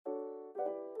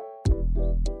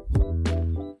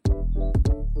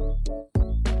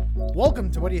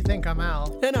Welcome to What Do You Think? I'm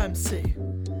Al. And I'm C.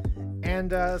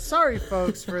 And sorry,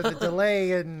 folks, for the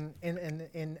delay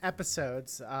in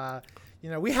episodes.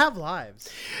 We have lives.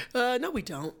 No, we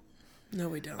don't. No,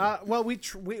 we don't. Well,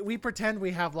 we pretend we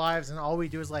have lives, and all we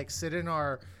do is like sit in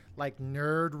our like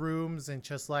nerd rooms and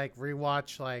just like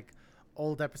rewatch like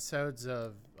old episodes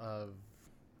of I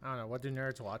don't know, what do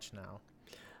nerds watch now?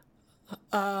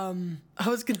 I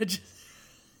was gonna just.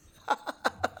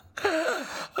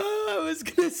 I was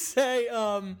gonna say,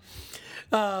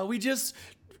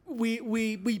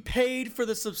 we paid for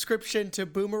the subscription to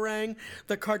Boomerang,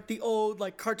 the old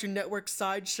like Cartoon Network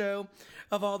sideshow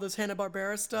of all this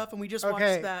Hanna-Barbera stuff, and we just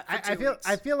watched that for 2 weeks.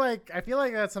 I feel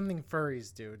like that's something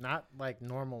furries do, not like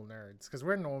normal nerds, because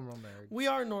we're normal nerds. We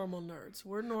are normal nerds.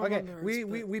 We're normal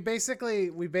nerds. We basically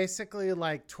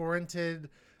like torrented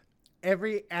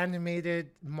every animated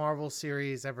Marvel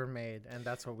series ever made, and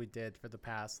that's what we did for the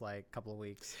past like couple of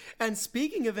weeks. And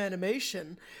speaking of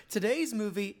animation, today's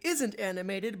movie isn't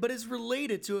animated but is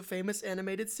related to a famous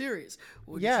animated series.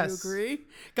 Would you agree?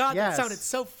 God, yes. That sounded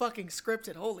so fucking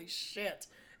scripted. Holy shit.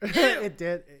 It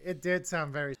did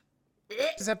sound very.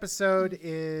 This episode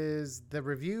is the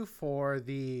review for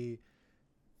the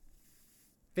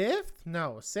seventh?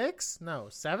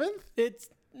 It's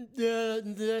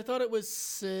I thought it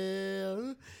was.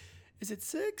 Is it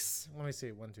 6? Let me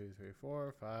see. 1, 2, 3,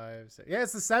 4, 5, 6. Yeah,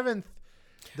 it's the 7th.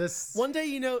 This one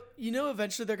day,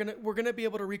 eventually we're gonna be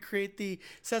able to recreate the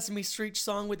Sesame Street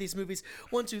song with these movies.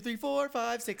 1, 2, 3, 4,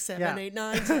 5, 6, 7, 8,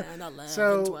 9, 10, 11,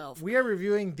 so 12. We are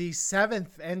reviewing the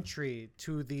 7th entry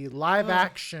to the live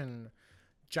action.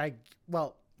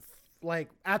 Like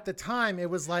at the time, it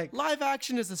was like live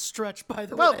action is a stretch, by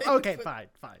the way. Well, okay, fine.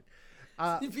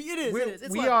 It is.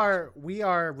 It's we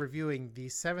are reviewing the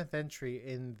 7th entry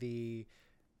in the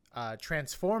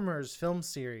Transformers film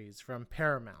series from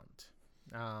Paramount.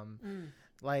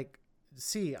 Like,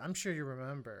 see, I'm sure you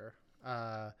remember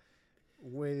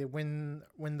when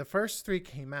the first 3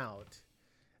 came out,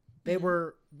 they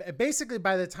were basically,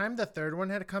 by the time the 3rd one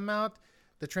had come out,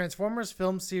 the Transformers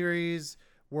film series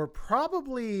were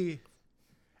probably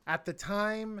at the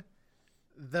time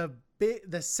the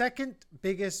second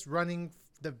biggest the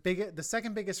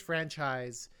second biggest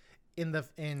franchise in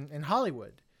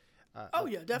Hollywood.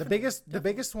 Definitely. The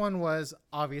biggest one was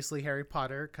obviously Harry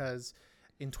Potter, because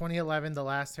in 2011 the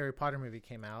last Harry Potter movie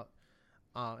came out,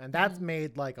 and that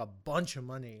made like a bunch of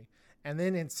money. And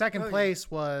then in second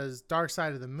place was Dark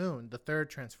Side of the Moon, the 3rd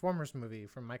Transformers movie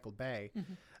from Michael Bay.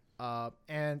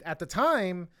 And at the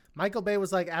time, Michael Bay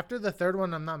was like, after the 3rd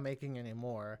one, I'm not making any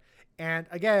more. And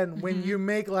again, when you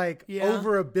make like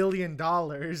over $1 billion,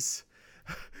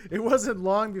 it wasn't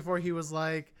long before he was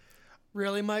like,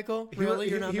 really, Michael? Really?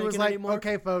 You're not making like, anymore?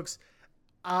 Okay, folks,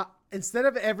 instead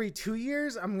of every 2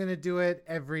 years, I'm going to do it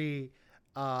every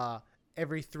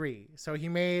 3. So he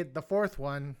made the 4th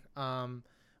one.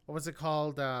 What was it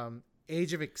called?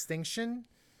 Age of Extinction.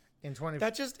 In 20.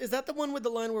 Is that the one with the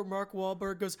line where Mark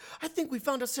Wahlberg goes, "I think we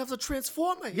found ourselves a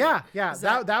transformer here." Yeah.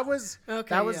 That was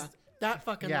that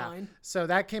fucking line. So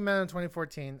that came out in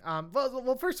 2014.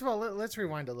 Well, first of all, let's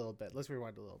rewind a little bit.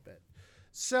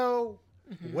 So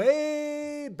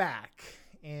way back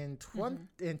in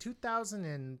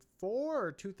 2004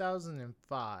 or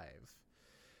 2005,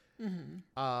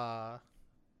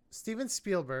 Steven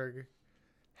Spielberg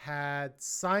had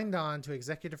signed on to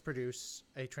executive produce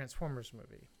a Transformers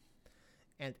movie.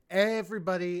 And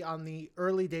everybody on the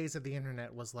early days of the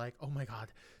internet was like, oh my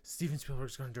God, Steven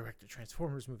Spielberg's going to direct a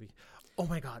Transformers movie. Oh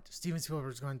my God, Steven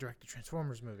Spielberg's going to direct a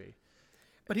Transformers movie.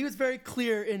 But he was very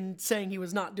clear in saying he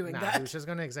was not doing that. He was just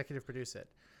going to executive produce it.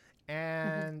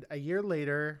 And a year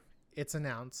later, it's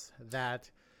announced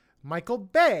that Michael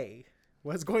Bay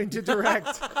was going to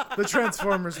direct the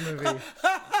Transformers movie.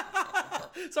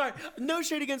 Sorry, no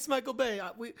shade against Michael Bay.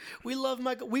 We love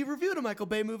Michael. We reviewed a Michael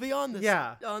Bay movie on this.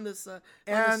 Yeah.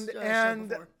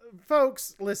 And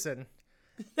folks, listen.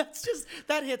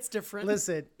 That hits different.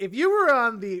 Listen, if you were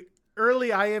on the early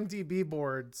IMDb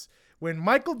boards when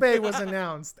Michael Bay was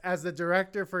announced as the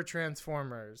director for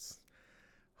Transformers,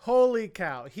 holy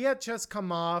cow! He had just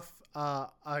come off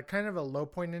a kind of a low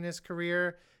point in his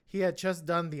career. He had just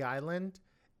done The Island.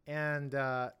 And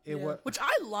which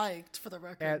I liked, for the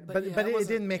record, but it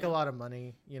didn't make a lot of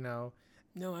money, No,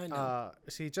 I know.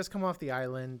 So he just come off The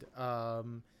Island.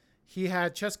 He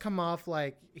had just come off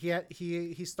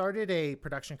he started a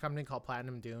production company called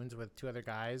Platinum Dunes with 2 other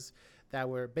guys that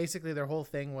were basically, their whole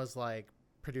thing was like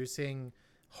producing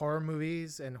horror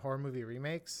movies and horror movie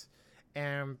remakes,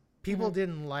 and people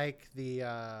didn't like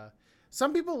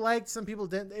some people liked, some people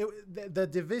didn't. The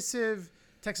divisive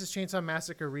Texas Chainsaw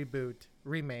Massacre reboot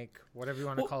remake, whatever you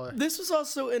want to call it. This was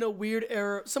also in a weird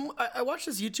era. I watched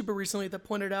this YouTuber recently that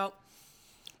pointed out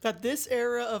that this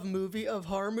era of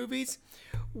horror movies,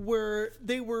 where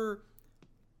they were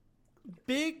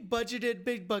big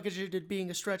budgeted being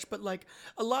a stretch, but like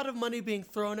a lot of money being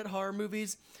thrown at horror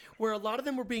movies, where a lot of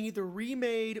them were being either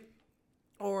remade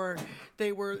or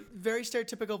they were very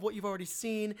stereotypical of what you've already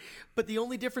seen, but the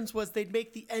only difference was they'd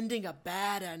make the ending a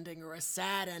bad ending or a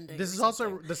sad ending. This is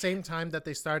also the same time that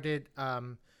they started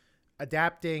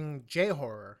adapting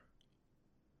J-horror.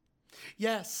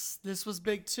 Yes, this was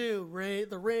big too.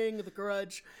 The Ring, The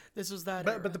Grudge. This was that.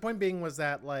 But the point being was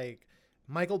that like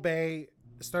Michael Bay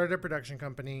started a production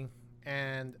company,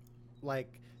 and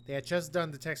like they had just done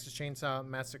the Texas Chainsaw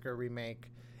Massacre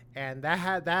remake, and that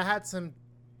had some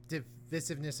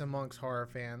divisiveness amongst horror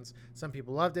fans. Some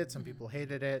people loved it, some people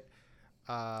hated it,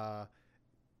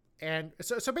 and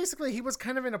so basically he was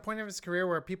kind of in a point of his career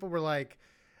where people were like,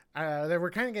 they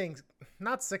were kind of getting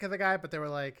not sick of the guy, but they were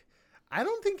like, I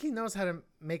don't think he knows how to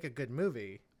make a good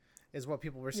movie, is what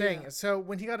people were saying. Yeah. So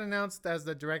when he got announced as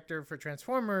the director for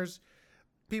Transformers,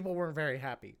 people weren't very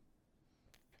happy.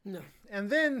 No. And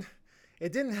then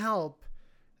it didn't help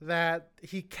that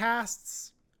he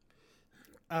cast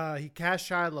Shia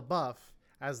LaBeouf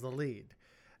as the lead.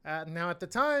 Now at the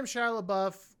time, Shia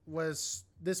LaBeouf was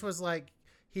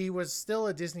he was still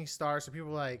a Disney star, so people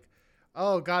were like,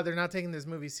 oh God, they're not taking this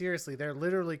movie seriously. They're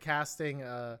literally casting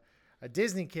a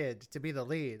Disney kid to be the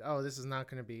lead. Oh, this is not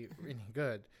going to be any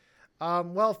good.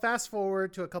 Well, fast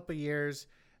forward to a couple years,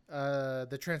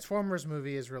 the Transformers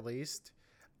movie is released.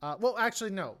 Well,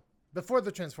 actually, no. Before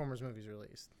the Transformers movie is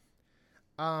released.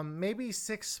 Maybe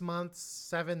 7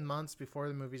 months before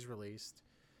the movie's released,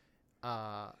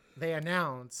 they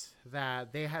announced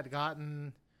that they had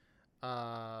gotten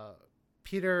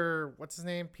Peter, what's his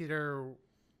name? Peter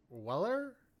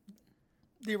Weller?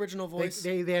 The original voice.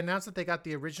 They announced that they got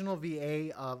the original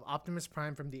VA of Optimus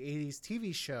Prime from the 80s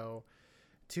TV show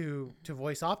to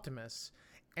voice Optimus.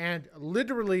 And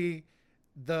literally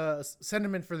the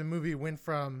sentiment for the movie went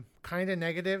from kind of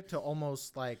negative to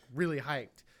almost like really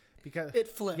hyped. Because it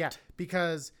flipped. Yeah,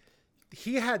 because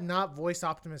he had not voiced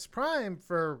Optimus Prime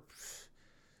for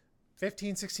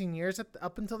 15, 16 years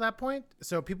up until that point.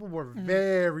 So people were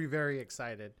very, very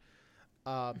excited.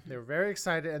 They were very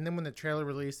excited. And then when the trailer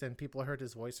released and people heard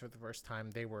his voice for the first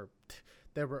time, they were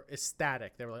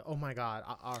ecstatic. They were like, oh my God.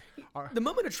 The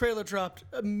moment a trailer dropped,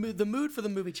 the mood for the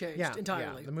movie changed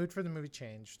entirely. Yeah, the mood for the movie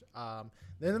changed.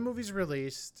 Then the movie's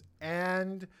released,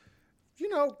 and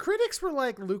critics were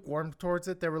like lukewarm towards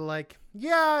it. They were like,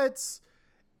 yeah,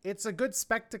 it's a good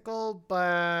spectacle,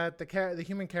 but the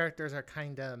human characters are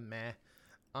kind of meh.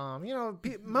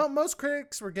 Most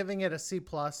critics were giving it a C+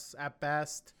 at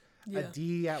best. Yeah. A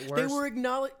D at worst. They were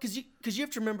acknowledged because you have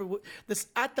to remember this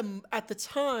at the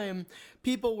time,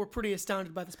 people were pretty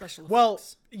astounded by the special effects. Well,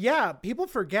 yeah, people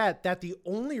forget that the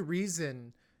only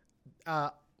reason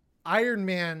Iron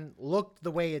Man looked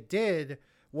the way it did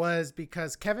was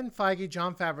because Kevin Feige,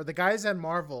 Jon Favreau, the guys at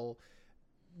Marvel,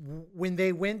 when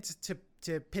they went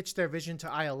to pitch their vision to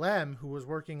ILM, who was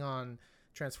working on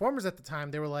Transformers at the time,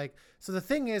 they were like, so the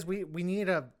thing is, we need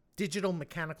a digital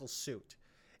mechanical suit.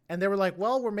 And they were like,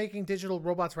 well, we're making digital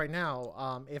robots right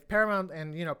now. If Paramount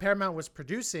Paramount was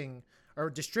producing or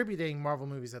distributing Marvel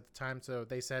movies at the time, so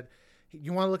they said,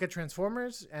 you want to look at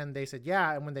Transformers? And they said,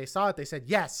 yeah. And when they saw it, they said,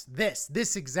 yes,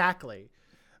 this exactly.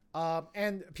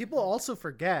 And people also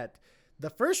forget the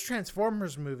first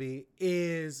Transformers movie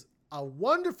is a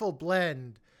wonderful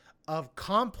blend of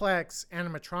complex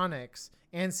animatronics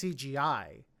and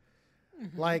CGI.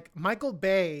 Mm-hmm. Like Michael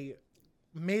Bay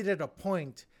made it a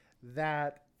point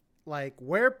that, like,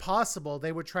 where possible,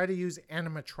 they would try to use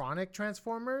animatronic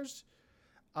Transformers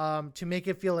to make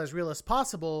it feel as real as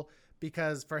possible,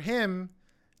 because for him,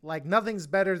 like, nothing's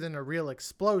better than a real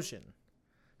explosion.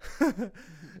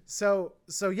 So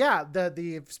yeah,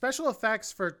 the special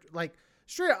effects for, like,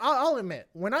 straight, I'll admit,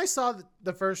 when I saw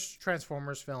the first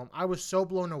Transformers film, I was so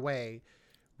blown away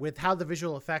with how the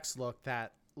visual effects looked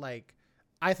that, like,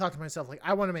 I thought to myself, like,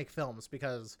 I want to make films,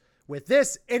 because with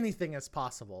this, anything is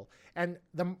possible. And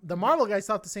the Marvel guys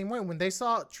thought the same way. When they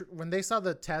saw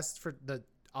the test for the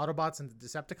Autobots and the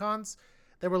Decepticons,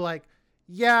 they were like,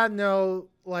 yeah, no,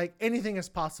 like, anything is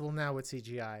possible now with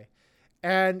CGI.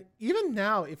 And even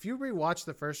now, if you rewatch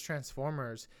the first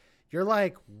Transformers, you're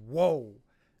like, whoa,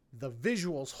 the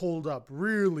visuals hold up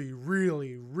really,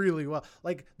 really, really well.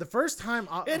 Like, the first time...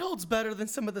 it holds better than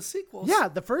some of the sequels. Yeah,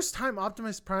 the first time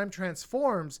Optimus Prime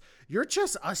transforms, you're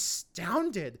just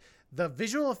astounded. The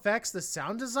visual effects, the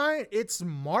sound design,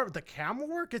 the camera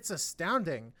work, it's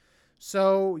astounding.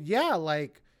 So, yeah,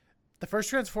 like, The first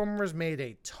Transformers made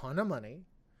a ton of money.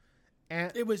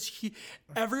 And It was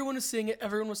everyone was seeing it.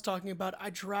 Everyone was talking about it. I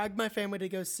dragged my family to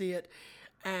go see it,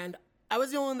 and I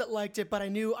was the only one that liked it. But I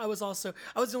knew I was the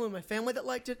only one in my family that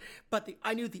liked it. But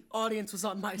I knew the audience was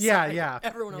on my side. Yeah.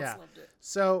 Everyone else loved it.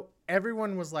 So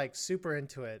everyone was like super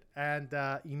into it, and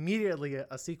immediately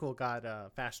a sequel got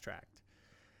fast tracked,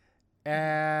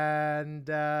 and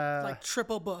Like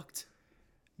triple booked.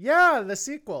 yeah, the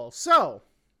sequel. So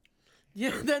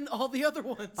Yeah. Then all the other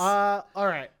ones. all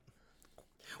right.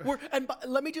 I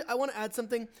want to add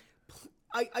something.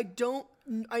 I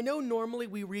know normally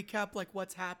we recap like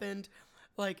what's happened,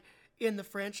 like in the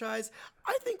franchise.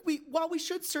 I think while we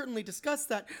should certainly discuss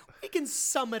that, we can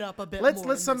sum it up a bit more.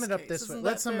 Let's sum it up this way.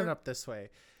 Let's sum it up this way.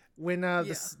 When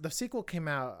the sequel came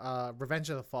out, Revenge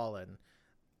of the Fallen,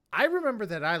 I remember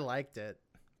that I liked it,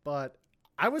 but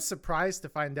I was surprised to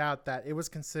find out that it was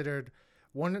considered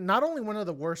not only one of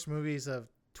the worst movies of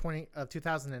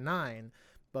 2009,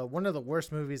 but one of the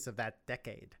worst movies of that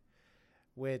decade.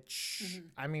 Which,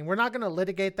 I mean, we're not going to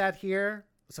litigate that here.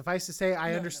 Suffice to say,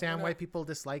 I understand why people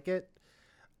dislike it.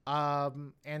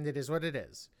 And it is what it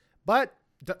is. But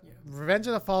Revenge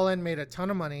of the Fallen made a ton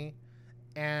of money,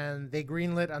 and they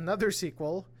greenlit another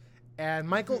sequel. And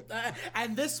Michael...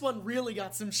 and this one really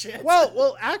got some shit.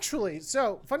 Well, actually,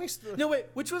 so, funny... No, wait,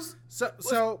 which was...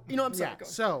 you know, I'm sorry. Yeah,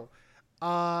 so,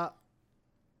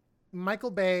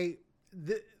 Michael Bay...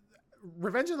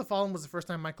 Revenge of the Fallen was the first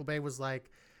time Michael Bay was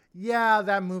like, yeah,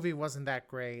 that movie wasn't that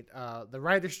great. The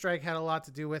writer's strike had a lot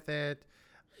to do with it.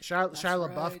 Shia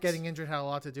LaBeouf getting injured had a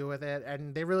lot to do with it,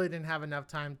 and they really didn't have enough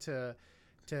time to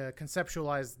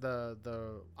conceptualize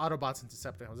the Autobots and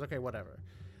Decepticons. Okay, whatever.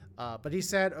 But he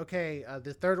said, okay,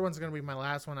 the third one's going to be my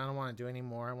last one. I don't want to do any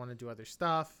more. I want to do other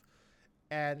stuff.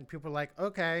 And people are like,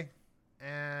 okay.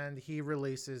 And he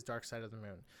releases Dark Side of the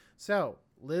Moon. So,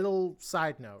 little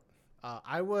side note.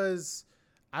 I was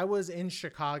in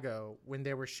Chicago when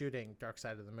they were shooting Dark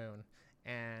Side of the Moon,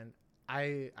 and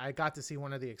I got to see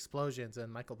one of the explosions,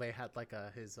 and Michael Bay had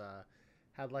his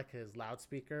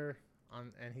loudspeaker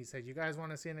on, and he said, "You guys want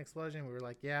to see an explosion?" We were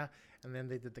like, "Yeah," and then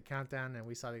they did the countdown, and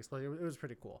we saw the explosion. It was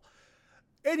pretty cool.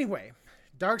 Anyway,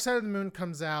 Dark Side of the Moon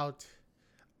comes out.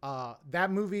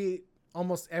 That movie,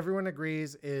 almost everyone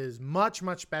agrees, is much,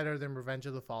 much better than Revenge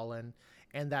of the Fallen,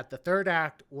 and that the third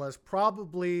act was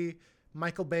probably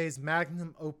Michael Bay's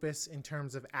magnum opus in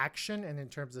terms of action and in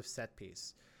terms of set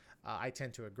piece. I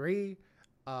tend to agree.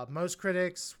 Most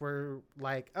critics were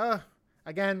like,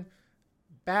 again,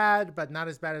 bad, but not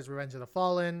as bad as Revenge of the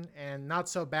Fallen, and not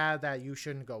so bad that you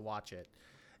shouldn't go watch it.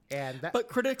 But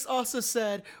critics also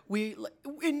said,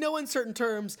 in no uncertain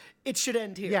terms, it should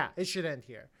end here. Yeah, it should end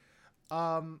here.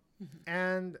 But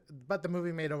the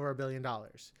movie made over $1 billion.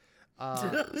 But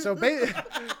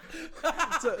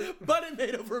it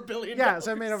made over $1 billion. Yeah,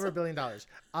 so it made over $1 billion.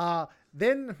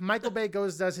 Then Michael Bay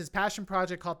does his passion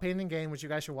project called Pain and Gain, which you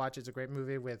guys should watch. It's a great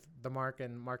movie with The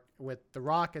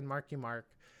Rock and Marky Mark.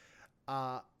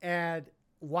 And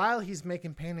while he's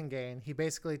making Pain and Gain, he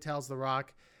basically tells The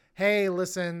Rock, "Hey,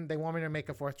 listen, they want me to make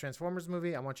a fourth Transformers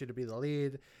movie. I want you to be the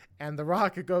lead." And The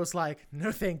Rock goes like,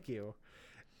 "No, thank you."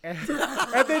 And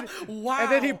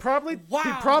then he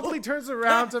promptly turns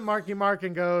around to Marky Mark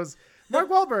and goes, "Mark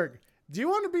Wahlberg, do you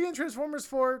want to be in Transformers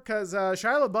 4? Because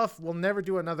Shia LaBeouf will never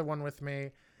do another one with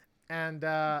me, and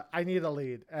I need a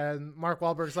lead." And Mark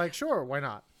Wahlberg's like, "Sure, why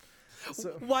not?"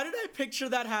 So, why did I picture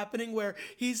that happening where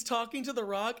he's talking to The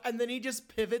Rock and then he just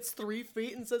pivots 3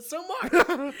 feet and says, "So Mark,"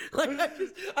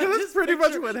 that's pretty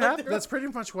much what happened. That's pretty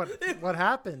much what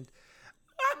happened.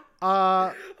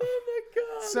 Oh my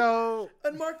god! So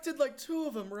and Mark did like 2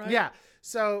 of them, right? Yeah.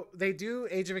 So they do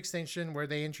Age of Extinction, where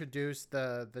they introduce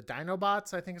the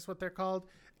Dinobots, I think is what they're called,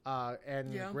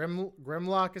 and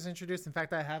Grimlock is introduced. In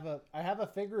fact, I have a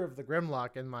figure of the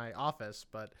Grimlock in my office,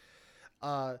 but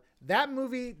that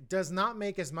movie does not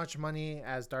make as much money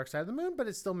as Dark Side of the Moon, but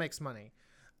it still makes money.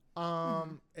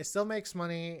 It still makes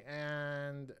money,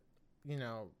 and you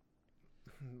know,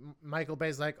 Michael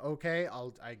Bay's like, "Okay,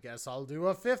 I guess I'll do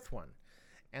a 5th one."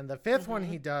 And the 5th one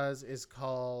he does is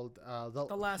called The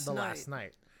Last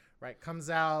Night. Right? Comes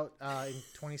out in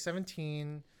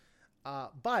 2017.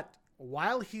 But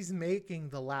while he's making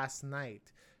The Last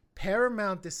Night,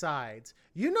 Paramount decides,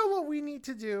 you know what we need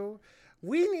to do?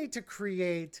 We need to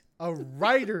create a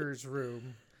writer's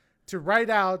room to write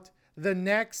out the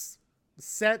next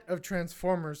set of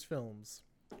Transformers films.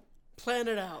 Plan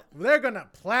it out. They're going to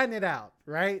plan it out,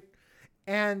 right?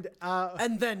 And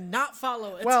then not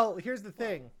follow it. Well, here's the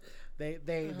thing.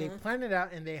 They plan it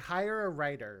out, and they hire a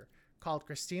writer called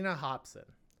Christina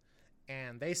Hobson.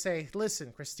 And they say,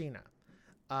 "Listen, Christina,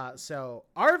 So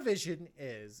our vision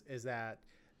is that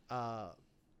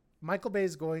Michael Bay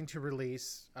is going to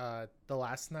release The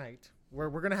Last Night, where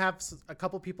we're going to have a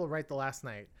couple people write The Last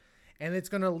Night, and it's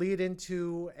going to lead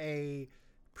into a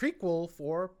prequel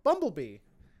for Bumblebee.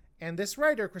 And this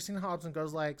writer, Christina Hobson,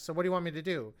 goes like, so what do you want me to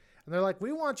do? And they're like,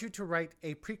 we want you to write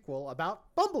a prequel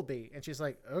about Bumblebee. And she's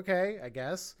like, okay, I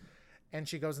guess. And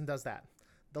she goes and does that.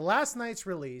 The Last Night's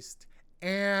released,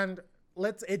 and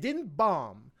it didn't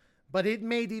bomb, but it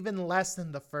made even less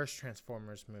than the first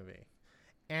Transformers movie.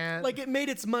 And like, it made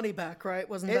its money back, right?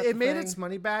 Wasn't that it made its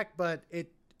money back, but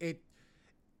it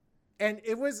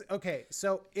was okay.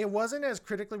 So it wasn't as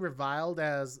critically reviled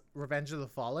as Revenge of the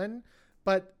Fallen,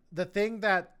 but the thing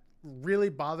that really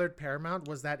bothered Paramount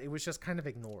was that it was just kind of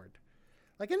ignored.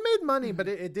 Like, it made money, but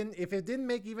it didn't. If it didn't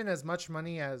make even as much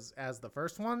money as the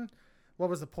first one, what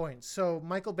was the point? So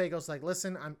Michael Bay goes like,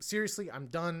 listen, I'm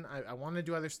done. I want to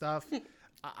do other stuff.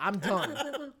 I'm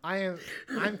done.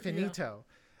 I'm finito.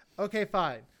 Yeah. Okay,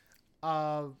 fine.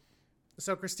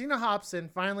 So Christina Hobson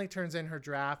finally turns in her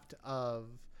draft of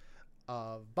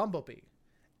Bumblebee,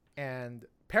 and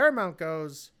Paramount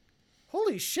goes,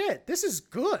 holy shit, this is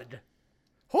good.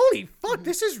 Holy fuck,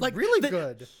 this is like, really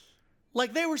good.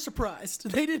 Like, they were surprised.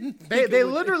 They didn't. They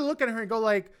literally look at her and go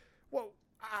like, well,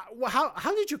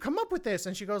 how did you come up with this?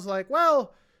 And she goes like,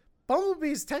 well,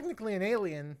 Bumblebee's technically an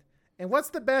alien. And what's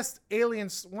the best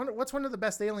aliens? What's one of the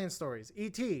best alien stories?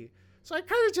 E.T. So I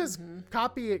kind of just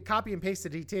copy and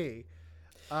pasted E.T.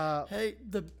 Hey,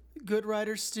 the good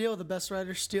writers steal, the best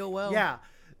writers steal well. Yeah.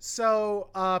 So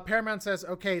Paramount says,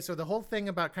 okay, so the whole thing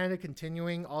about kind of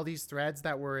continuing all these threads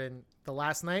that were in The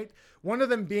Last Night, one of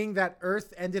them being that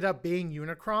Earth ended up being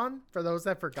Unicron, for those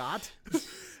that forgot.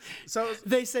 So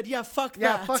they said, yeah, fuck that.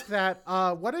 Yeah, fuck that.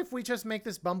 What if we just make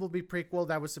this Bumblebee prequel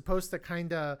that was supposed to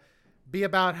kind of be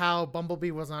about how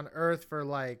Bumblebee was on Earth for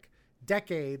like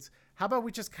decades? How about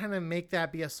we just kind of make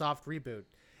that be a soft reboot?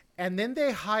 And then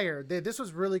they hire, this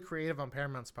was really creative on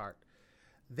Paramount's part.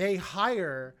 They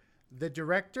hire the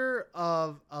director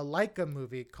of a Laika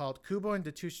movie called Kubo and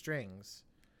the Two Strings,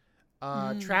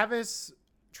 Travis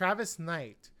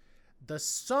Knight, the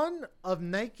son of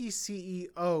Nike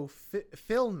CEO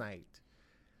Phil Knight.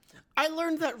 I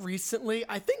learned that recently,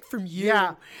 I think from you.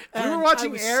 Yeah, we were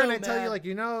watching Air, and I tell you, like,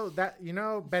 Ben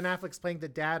Affleck's playing the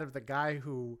dad of the guy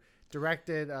who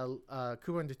directed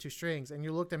Kubo and the Two Strings, and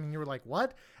you looked at him and you were like,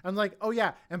 what? I'm like, oh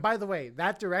yeah, and by the way,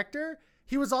 that director,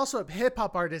 he was also a hip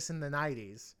hop artist in the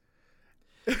 90s.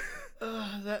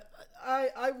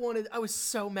 I was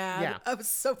so mad. Yeah. I was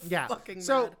so fucking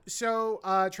mad.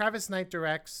 So Travis Knight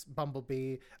directs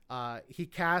Bumblebee. He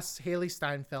casts Haley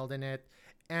Steinfeld in it.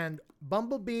 And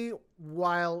Bumblebee,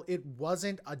 while it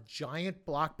wasn't a giant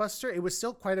blockbuster, it was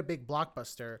still quite a big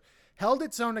blockbuster. Held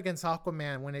its own against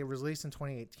Aquaman when it was released in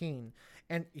 2018.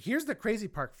 And here's the crazy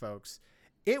part, folks.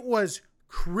 It was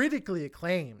critically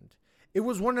acclaimed. It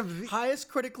was one of the highest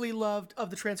critically loved of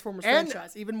the Transformers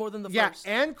franchise, even more than the first.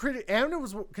 And it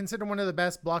was considered one of the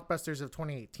best blockbusters of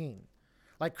 2018.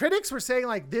 Like, critics were saying,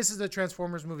 like, this is a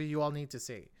Transformers movie you all need to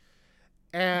see.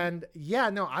 And yeah,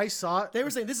 no, I saw it. They were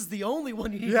saying this is the only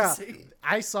one you need to see.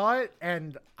 I saw it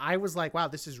and I was like, wow,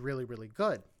 this is really, really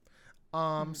good.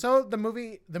 So the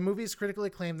movie is critically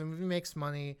acclaimed. The movie makes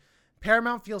money.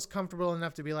 Paramount feels comfortable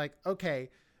enough to be like, okay,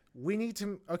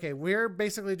 we're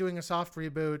basically doing a soft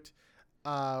reboot.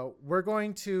 We're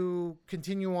going to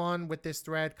continue on with this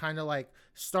thread, kind of like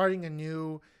starting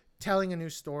anew, telling a new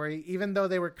story, even though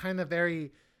they were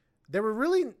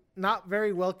really not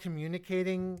very well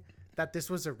communicating that this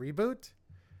was a reboot,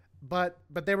 but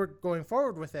they were going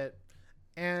forward with it.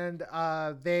 And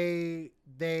they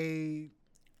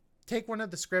take one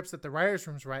of the scripts that the writers'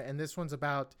 rooms write, and this one's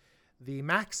about the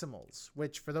Maximals,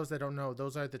 which, for those that don't know,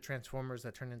 those are the Transformers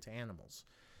that turn into animals.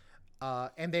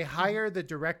 And they hire the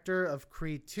director of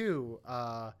Creed 2.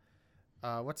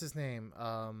 What's his name?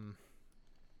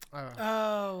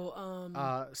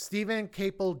 Stephen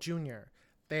Caple Jr.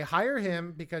 They hire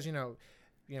him because,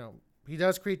 he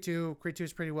does Creed 2. Creed 2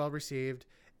 is pretty well received.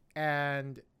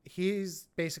 And he's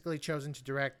basically chosen to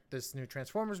direct this new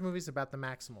Transformers movies about the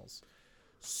Maximals.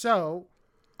 So,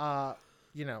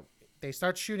 they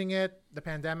start shooting it. The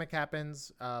pandemic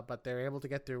happens, but they're able to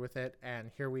get through with it. And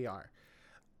here we are.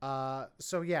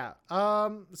 So yeah.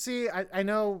 I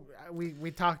know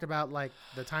we talked about like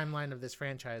the timeline of this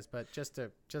franchise, but just to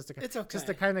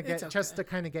kind of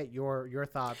get your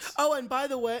thoughts. Oh, and by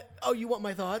the way, you want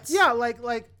my thoughts? Yeah,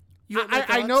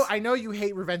 I know you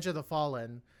hate Revenge of the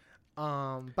Fallen.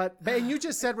 But and you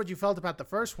just said what you felt about the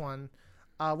first one.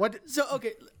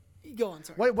 Okay, go on.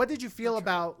 Sorry. What did you feel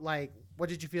about what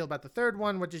did you feel about the third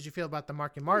one? What did you feel about the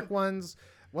Marky Mark ones?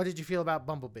 What did you feel about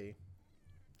Bumblebee?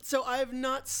 So I have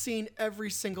not seen every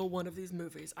single one of these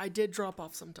movies. I did drop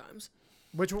off sometimes.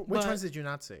 Which ones did you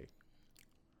not see?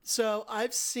 So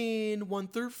I've seen 1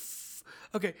 through.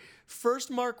 Okay,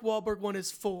 first Mark Wahlberg one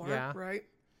is 4, right?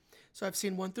 So I've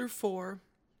seen 1 through 4.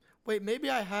 Wait, maybe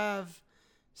I have.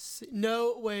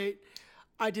 No, wait.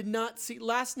 I did not see.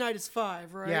 Last Night is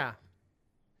 5, right? Yeah.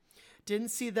 Didn't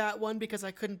see that one because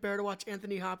I couldn't bear to watch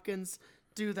Anthony Hopkins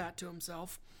do that to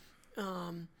himself.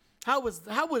 How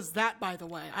was that, by the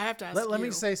way? I have to ask you. Let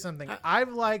me say something.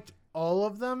 I've liked all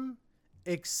of them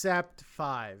except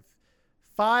 5.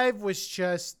 5 was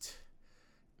just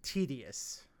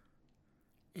tedious.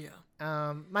 Yeah.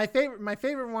 My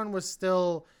favorite one was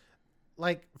still,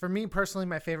 like, for me personally,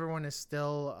 my favorite one is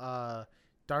still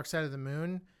Dark Side of the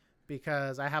Moon,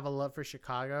 because I have a love for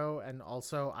Chicago, and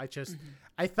also I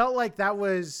felt like that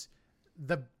was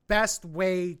the best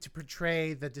way to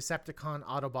portray the Decepticon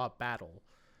Autobot battle.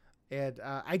 And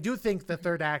I do think the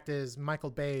third act is Michael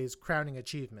Bay's crowning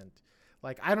achievement.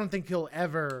 Like, I don't think he'll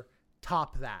ever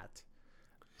top that.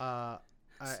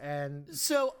 And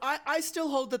so I still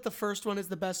hold that the first one is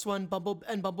the best one.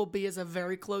 Bumblebee is a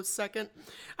very close second.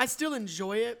 I still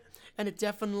enjoy it, and it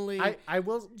definitely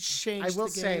changed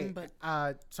the game. But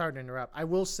sorry to interrupt. I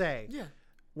will say, yeah,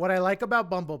 what I like about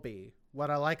Bumblebee, what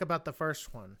I like about the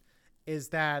first one, is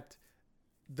that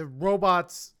the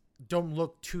robots don't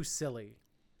look too silly.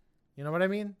 You know what I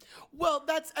mean? Well,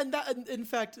 in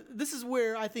fact, this is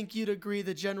where I think you'd agree.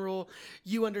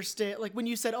 You understand, like when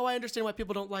you said, "Oh, I understand why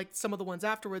people don't like some of the ones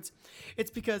afterwards." It's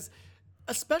because,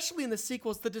 especially in the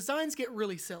sequels, the designs get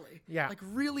really silly, like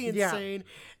really insane,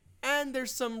 and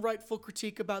there's some rightful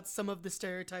critique about some of the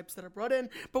stereotypes that are brought in.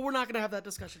 But we're not going to have that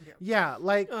discussion here. Yeah,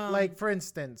 like for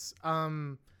instance,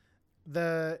 in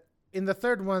the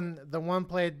third one, the one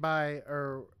played by,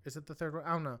 or is it the third one?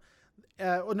 I don't know.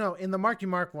 No, in the Marky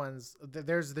Mark ones,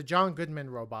 there's the John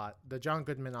Goodman robot, the John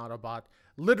Goodman Autobot.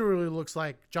 Literally looks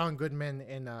like John Goodman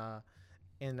in a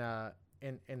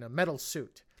metal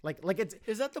suit. Like it's.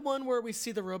 Is that the one where we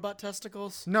see the robot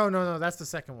testicles? No, that's the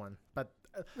second one. But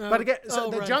again, so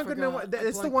the John Goodman one,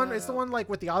 it's the one like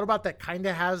with the Autobot that kind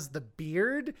of has the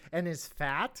beard and is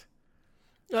fat.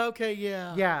 Okay,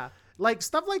 yeah. Yeah, like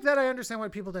stuff like that. I understand why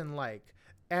people didn't like.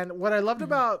 And what I loved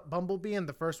about Bumblebee in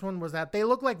the first one was that they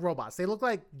look like robots. They look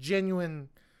like genuine,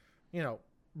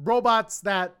 robots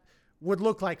that would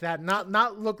look like that,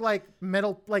 not look like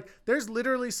metal. Like there's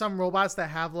literally some robots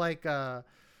that have like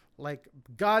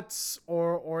guts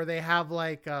or they have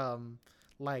like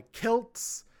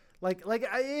kilts. Like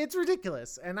it's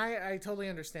ridiculous, and I totally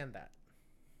understand that.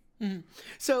 Mm-hmm.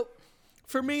 So,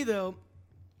 for me though,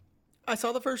 I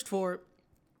saw the first 4.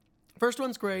 First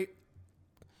one's great.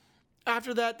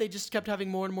 After that, they just kept having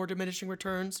more and more diminishing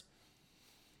returns.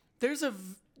 There's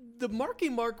the Marky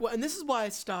Mark one, and this is why I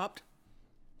stopped.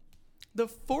 The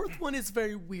 4th one is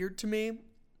very weird to me,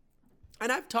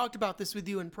 and I've talked about this with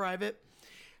you in private,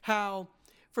 how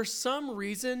for some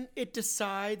reason it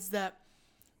decides that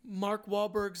Mark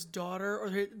Wahlberg's daughter, or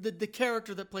the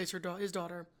character that plays his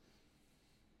daughter,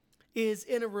 is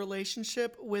in a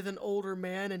relationship with an older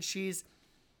man, and she's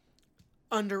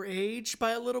underage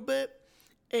by a little bit.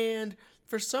 And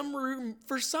for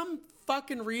some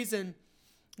fucking reason,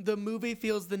 the movie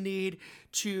feels the need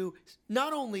to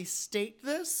not only state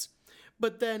this,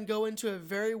 but then go into a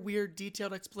very weird,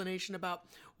 detailed explanation about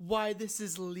why this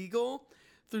is legal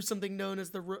through something known as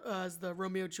the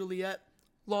Romeo-Juliet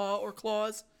law or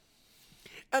clause.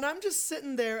 And I'm just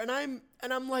sitting there, and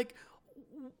I'm like,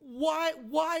 why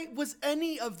was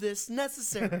any of this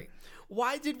necessary?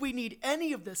 Why did we need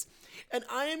any of this? And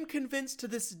I am convinced to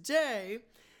this day.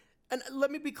 And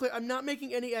let me be clear, I'm not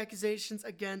making any accusations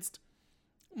against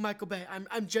Michael Bay.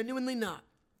 I'm genuinely not.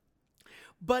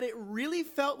 But it really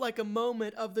felt like a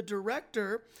moment of the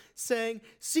director saying,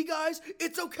 "See, guys,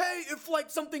 it's okay if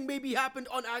like something maybe happened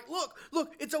on act.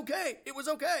 Look, it's okay. It was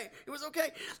okay. It was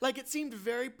okay." Like it seemed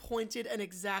very pointed and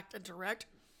exact and direct.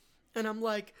 And I'm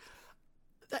like,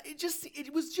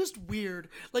 it was just weird.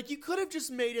 Like you could have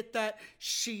just made it that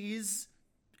she's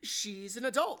an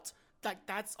adult. Like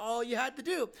that's all you had to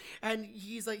do. And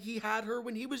he's like, he had her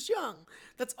when he was young.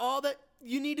 That's all that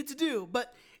you needed to do.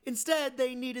 But instead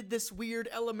they needed this weird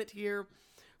element here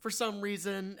for some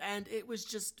reason. And it was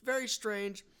just very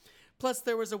strange. Plus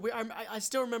there was I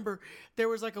still remember there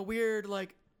was like a weird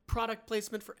like product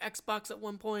placement for Xbox at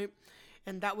one point.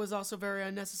 And that was also very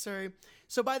unnecessary.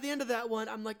 So by the end of that one,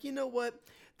 I'm like, you know what?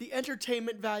 The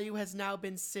entertainment value has now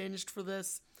been singed for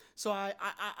this. So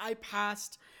I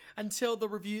passed until the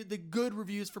good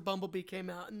reviews for Bumblebee came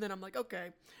out. And then I'm like, okay,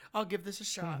 I'll give this a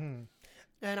shot. Mm-hmm.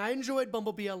 And I enjoyed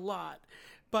Bumblebee a lot.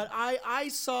 But I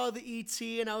saw the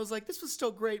E.T. and I was like, this was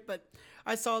still great, but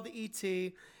I saw the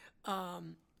E.T.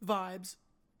 Vibes.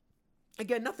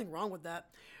 Again, nothing wrong with that,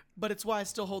 but it's why I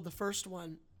still hold the first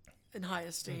one in high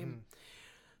esteem.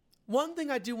 One thing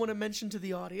I do want to mention to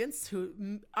the audience,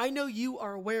 who I know you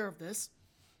are aware of this,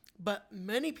 but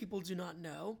many people do not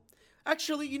know.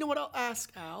 Actually, you know what? I'll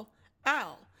ask Al.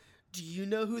 Al, do you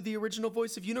know who the original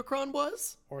voice of Unicron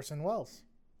was? Orson Welles.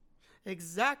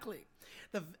 Exactly.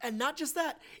 And not just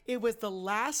that, it was the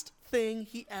last thing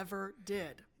he ever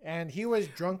did. And he was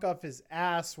drunk off his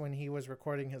ass when he was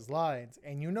recording his lines.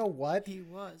 And you know what? He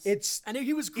was. And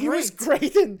he was great. He was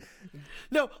great.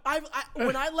 No,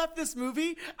 when I left this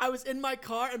movie, I was in my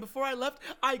car, and before I left,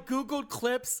 I Googled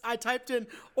clips. I typed in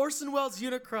Orson Welles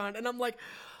Unicron, and I'm like,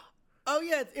 oh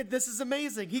yeah, this is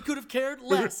amazing. He could have cared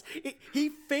less. He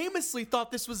famously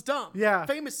thought this was dumb. Yeah.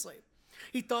 Famously.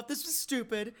 He thought this was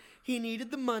stupid. He needed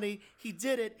the money. He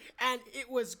did it, and it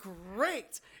was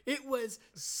great. It was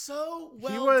so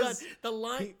well done. The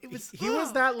line, it was. He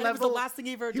was that level. It was the last thing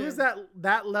he ever did. He was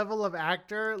that level of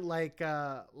actor,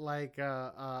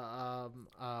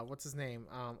 what's his name?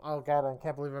 Oh God, I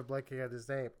can't believe I'm blanking at his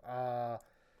name.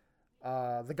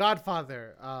 The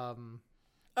Godfather.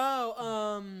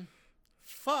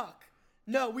 Fuck.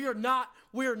 No, we are not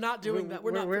doing that.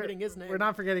 We're not forgetting his name. We're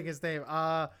not forgetting his name.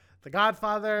 The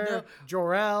Godfather, no.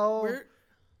 Jor-El.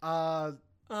 Hold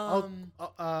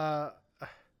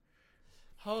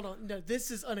on. No,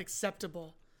 this is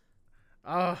unacceptable.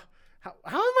 How am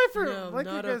I for? No,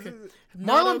 not okay.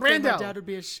 Marlon Brando. My dad would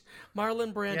be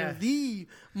Marlon Brando. Yeah. The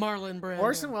Marlon Brando.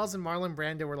 Orson Welles and Marlon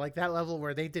Brando were like that level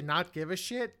where they did not give a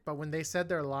shit, but when they said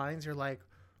their lines, you're like,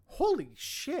 holy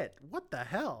shit, what the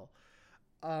hell?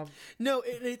 No,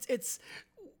 it's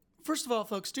first of all,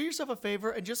 folks, do yourself a favor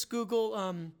and just Google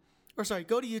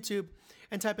go to YouTube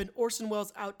and type in Orson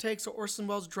Welles outtakes or Orson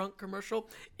Welles drunk commercial.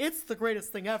 It's the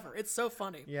greatest thing ever. It's so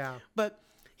funny. Yeah. But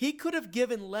he could have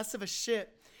given less of a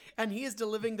shit, and he is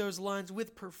delivering those lines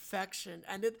with perfection.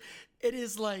 And it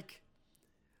is like,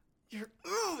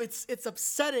 it's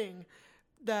upsetting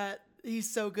that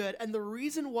he's so good. And the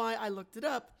reason why I looked it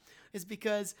up is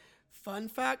because, fun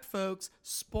fact, folks,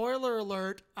 spoiler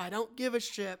alert, I don't give a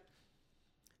shit.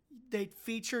 They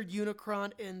featured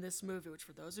Unicron in this movie, which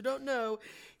for those who don't know,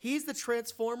 he's the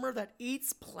Transformer that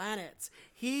eats planets.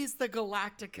 He's the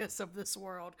Galacticus of this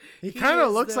world. He kind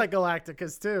of looks like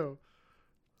Galacticus too.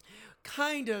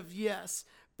 Kind of, yes.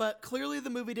 But clearly the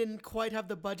movie didn't quite have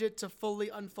the budget to fully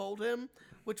unfold him,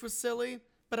 which was silly.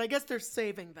 But I guess they're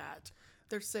saving that.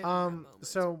 They're saving that moment.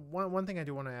 So one thing I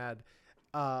do want to add,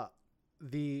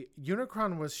 the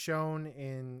Unicron was shown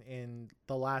in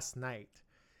The Last Night.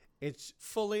 It's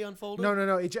fully unfolded.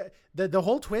 No. The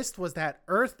whole twist was that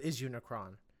Earth is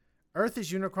Unicron. Earth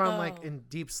is Unicron, like in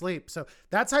deep sleep. So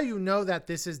that's how you know that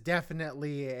this is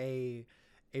definitely a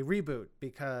reboot,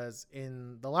 because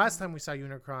in the last time we saw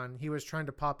Unicron, he was trying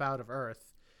to pop out of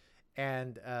Earth,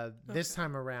 and this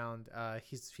time around,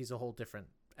 he's a whole different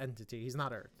entity. He's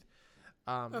not Earth.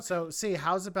 So see,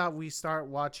 how's about we start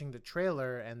watching the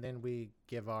trailer and then we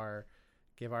give our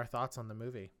thoughts on the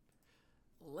movie?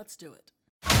 Let's do it.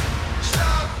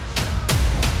 Stop!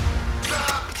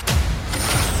 Stop!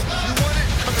 You want it?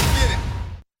 Come and get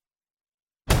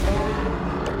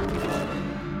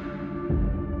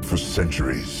it. For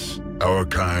centuries, our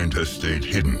kind has stayed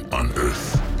hidden on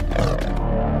Earth.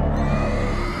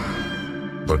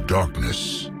 But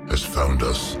darkness has found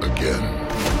us again.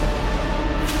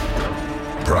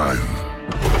 Prime.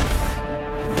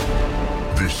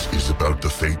 This is about the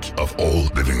fate of all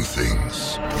living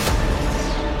things.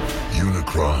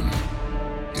 Unicron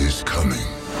is coming.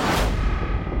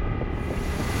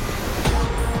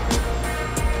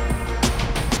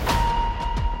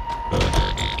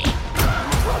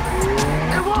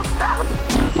 It won't stop!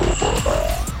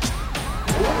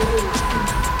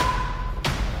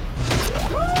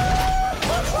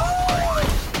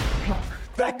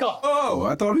 Back up! Oh,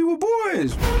 I thought we were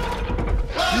boys!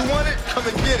 You want it? Come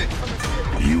and get it!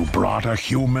 You brought a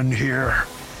human here?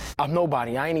 I'm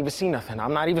nobody. I ain't even seen nothing.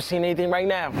 I'm not even seeing anything right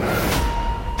now.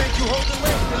 Think you hold the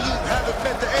left and you haven't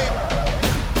met the aim.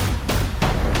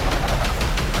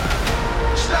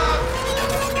 Stop!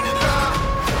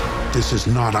 Stop! This is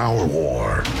not our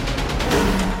war.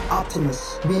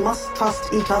 Optimus, we must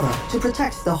trust each other to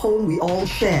protect the home we all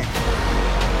share.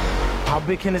 How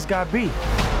big can this guy be?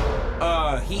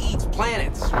 He eats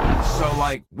planets. So,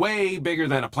 like, way bigger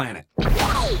than a planet.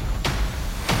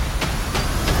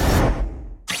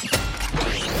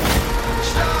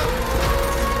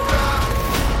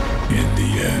 In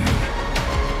the end,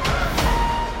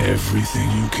 everything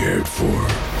you cared for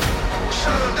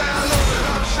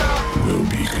will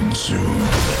be soon.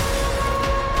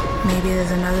 Maybe there's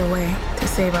another way to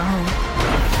save our home.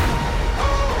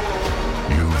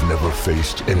 You've never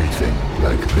faced anything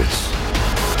like this.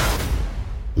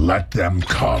 Let them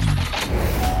come.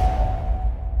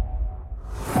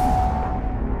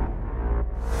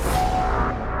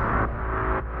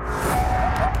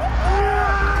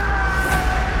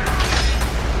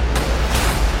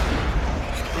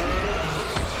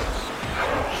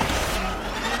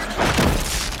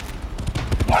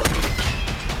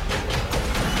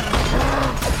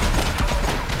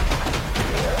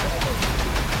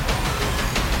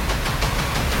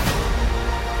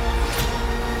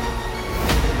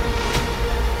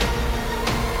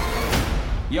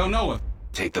 Yo, Noah,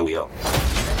 take the wheel.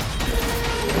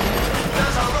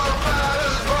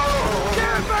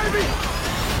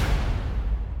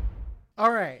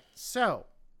 All right. So,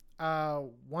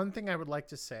 one thing I would like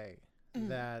to say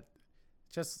that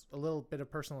just a little bit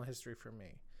of personal history for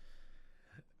me.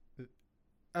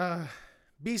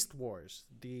 Beast Wars,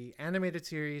 the animated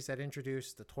series that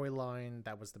introduced the toy line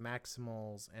that was the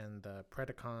Maximals and the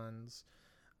Predacons,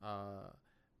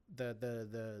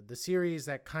 the series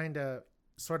that kind of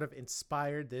sort of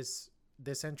inspired this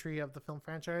entry of the film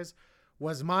franchise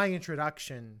was my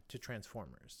introduction to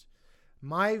Transformers.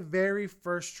 My very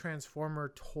first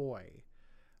Transformer toy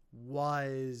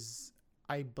was,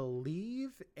 I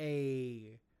believe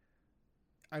it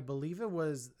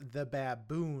was the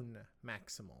Baboon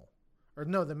Maximal. Or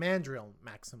no, the Mandrill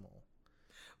Maximal.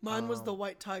 Mine was the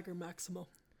White Tiger Maximal.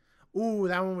 Ooh,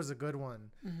 that one was a good one.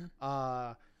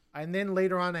 Mm-hmm. And then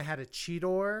later on I had a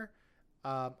Cheetor.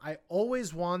 I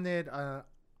always wanted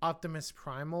Optimus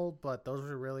Primal, but those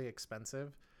were really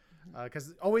expensive.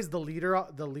 Because always the leader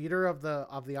of the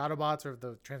Autobots or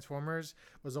the Transformers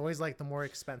was always like the more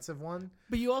expensive one.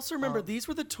 But you also remember these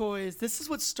were the toys. This is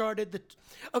what started the.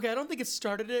 Okay, I don't think it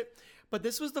started it, but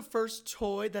this was the first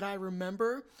toy that I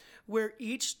remember where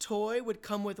each toy would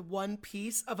come with one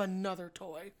piece of another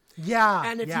toy. Yeah,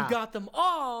 and if you got them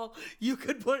all, you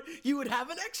would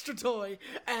have an extra toy.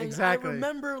 And exactly.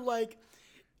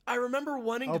 I remember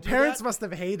wanting to do that. Parents must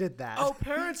have hated that. Oh,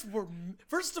 parents were...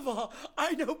 First of all,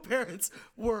 I know parents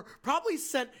were probably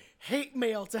sent hate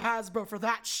mail to Hasbro for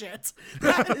that shit.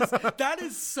 That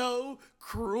is so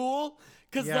cruel.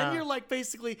 Because then you're like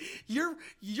basically...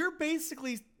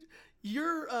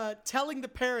 You're telling the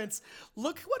parents,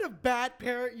 look what a bad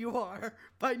parent you are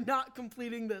by not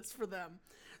completing this for them.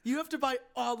 You have to buy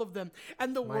all of them.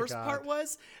 And the worst part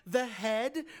was the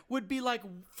head would be like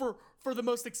for the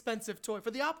most expensive toy.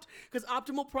 Because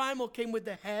Optimal Primal came with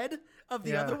the head of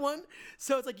the other one.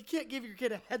 So it's like you can't give your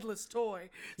kid a headless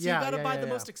toy. So you got to buy the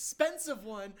most expensive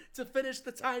one to finish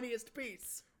the tiniest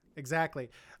piece. Exactly.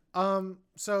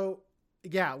 So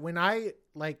yeah, when I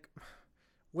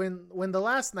when The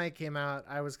Last Night came out,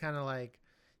 I was kind of like,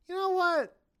 you know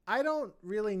what? I don't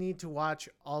really need to watch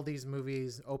all these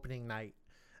movies opening night.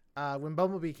 When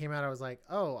Bumblebee came out, I was like,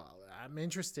 oh, I'm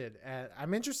interested.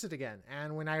 I'm interested again.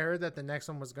 And when I heard that the next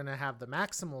one was going to have the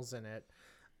Maximals in it,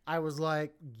 I was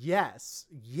like, yes,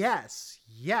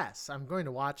 I'm going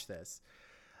to watch this.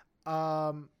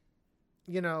 So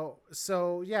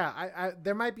yeah, I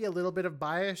there might be a little bit of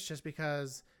bias just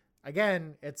because,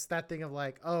 again, it's that thing of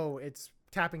like, oh, it's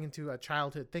tapping into a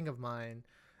childhood thing of mine.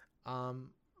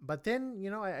 But then,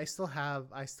 I still have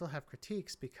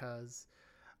critiques because,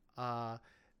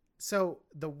 so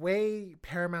the way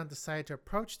Paramount decided to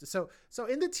approach this, so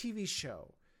in the TV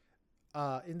show,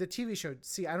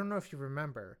 see, I don't know if you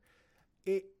remember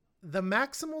it, the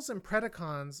Maximals and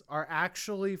Predacons are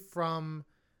actually from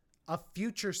a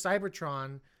future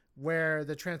Cybertron where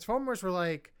the Transformers were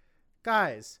like,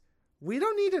 guys, we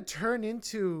don't need to turn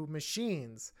into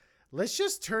machines. Let's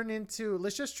just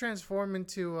transform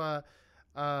into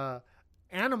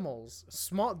animals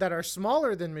that are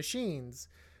smaller than machines,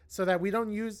 so that we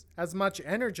don't use as much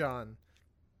energon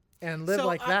and live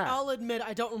like that. I'll admit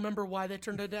I don't remember why they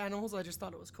turned into animals. I just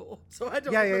thought it was cool. So I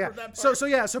don't remember that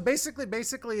part. So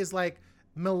basically is like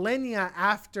millennia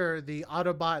after the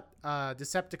Autobot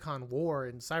Decepticon war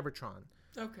in Cybertron.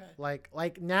 Okay.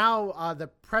 Like now the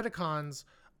Predacons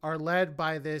are led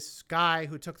by this guy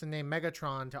who took the name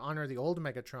Megatron to honor the old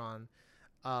Megatron.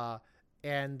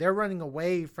 And they're running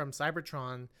away from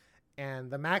Cybertron,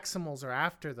 and the Maximals are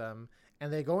after them,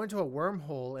 and they go into a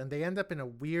wormhole, and they end up in a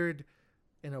weird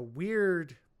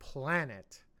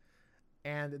planet.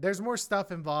 And there's more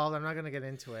stuff involved. I'm not going to get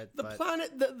into it. The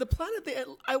planet,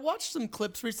 I watched some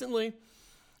clips recently,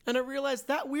 and I realized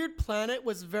that weird planet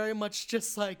was very much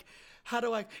just like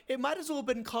it might as well have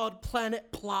been called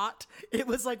Planet Plot. It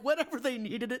was like whatever they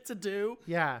needed it to do.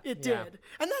 Yeah. It did.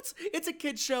 And it's a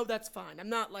kid's show. That's fine. I'm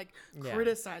not like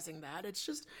criticizing that. It's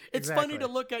just, it's funny to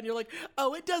look at and you're like,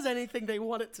 oh, it does anything they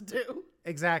want it to do.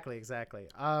 Exactly.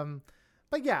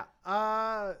 But yeah,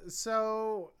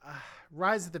 so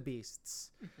Rise of the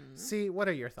Beasts. Mm-hmm. See, what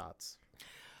are your thoughts?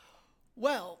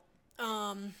 Well,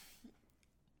 gonna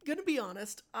be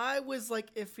honest, I was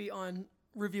like iffy on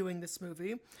reviewing this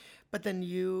movie, but then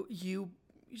you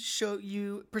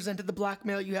presented the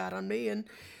blackmail you had on me and,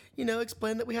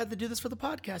 explained that we had to do this for the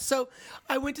podcast. So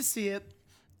I went to see it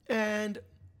and,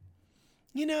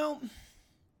 wait,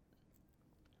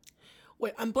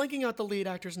 I'm blanking out the lead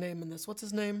actor's name in this. What's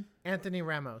his name? Anthony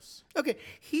Ramos. Okay,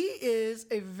 he is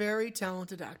a very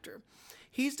talented actor.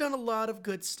 He's done a lot of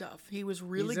good stuff. He was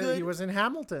really good. He was in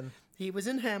Hamilton. He was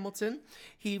in Hamilton.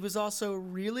 He was also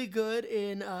really good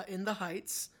in The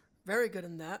Heights. Very good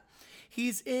in that.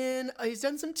 He's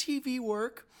done some TV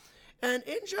work, and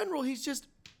in general, he's just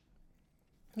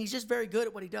very good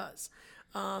at what he does.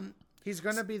 He's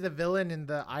going to be the villain in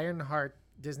the Ironheart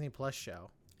Disney Plus show.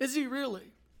 Is he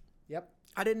really? Yep.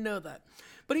 I didn't know that.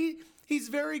 But he's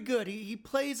very good. He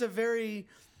plays a very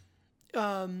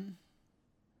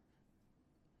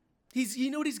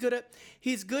you know what he's good at?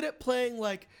 He's good at playing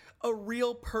like a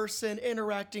real person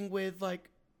interacting with like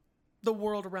the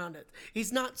world around it.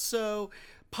 He's not so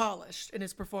polished in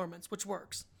his performance, which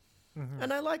works. Mm-hmm.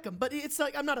 And I like him. But it's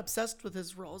like I'm not obsessed with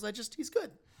his roles. He's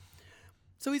good.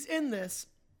 So he's in this.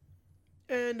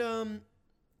 And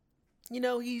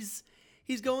he's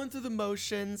going through the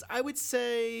motions. I would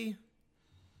say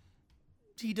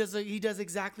he does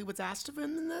exactly what's asked of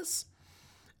him in this.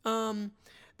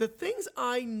 The things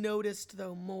I noticed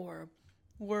though more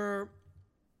were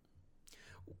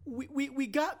we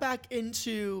got back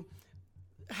into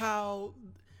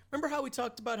remember how we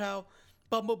talked about how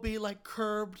Bumblebee like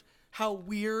curbed how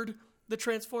weird the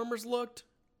Transformers looked?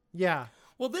 Yeah.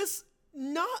 Well, this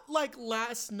not like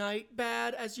Last Night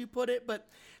bad as you put it, but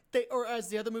or as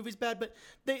the other movies bad, but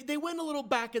they went a little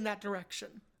back in that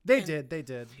direction. They did.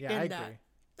 Yeah, I agree.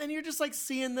 And you're just like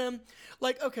seeing them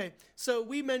like, okay, so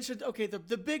we mentioned, okay, the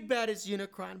big bad is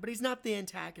Unicron, but he's not the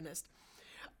antagonist.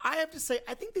 I have to say,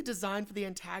 I think the design for the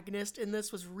antagonist in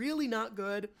this was really not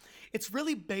good. It's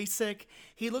really basic.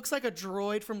 He looks like a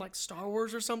droid from like Star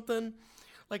Wars or something.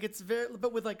 Like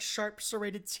but with like sharp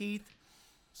serrated teeth.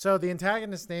 So the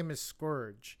antagonist's name is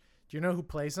Scourge. Do you know who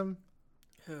plays him?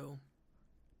 Who?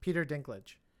 Peter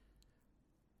Dinklage.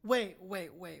 Wait.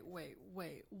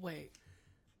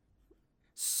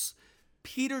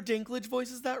 Peter Dinklage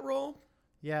voices that role?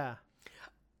 Yeah.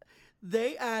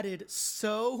 They added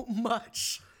so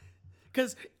much.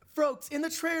 Because, folks, in the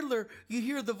trailer, you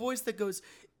hear the voice that goes,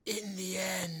 "In the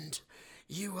end,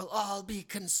 you will all be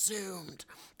consumed."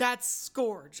 That's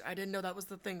Scourge. I didn't know that was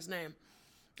the thing's name.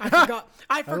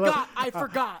 I forgot.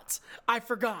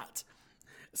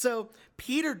 So,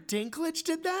 Peter Dinklage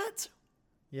did that?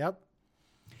 Yep.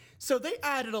 So they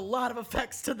added a lot of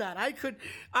effects to that. I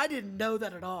didn't know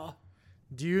that at all.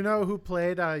 Do you know who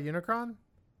played Unicron?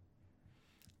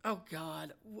 Oh,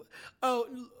 God.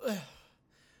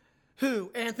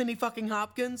 Who? Anthony fucking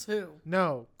Hopkins? Who?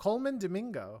 No, Coleman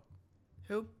Domingo.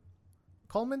 Who?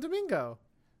 Coleman Domingo.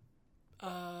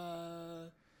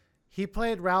 He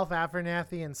played Ralph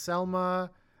Abernathy in Selma.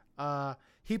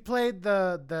 He played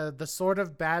the sort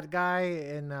of bad guy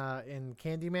in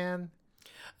Candyman.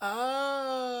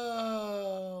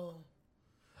 Oh.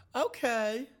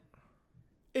 Okay.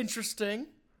 Interesting.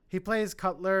 He plays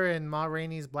Cutler in Ma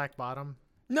Rainey's Black Bottom.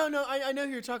 No, I know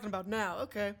who you're talking about now.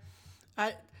 Okay.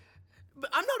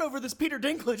 But I'm not over this Peter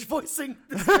Dinklage voicing.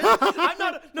 I'm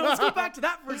not. No, let's go back to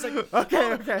that for a second.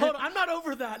 Okay. Hold on. I'm not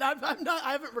over that. I'm not.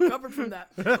 I haven't recovered from that.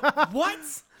 What?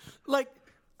 Like,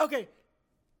 okay.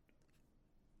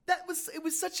 It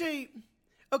was such a.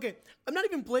 Okay, I'm not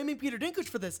even blaming Peter Dinklage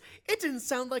for this. It didn't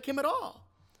sound like him at all.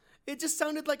 It just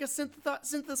sounded like a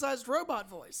synthesized robot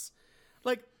voice.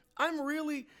 Like, I'm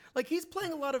really like he's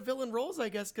playing a lot of villain roles, I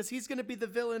guess, because he's going to be the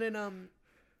villain in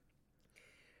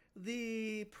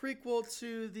the prequel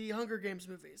to the Hunger Games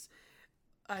movies,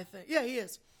 I think. Yeah, he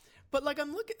is. But like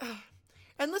I'm looking,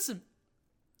 and listen,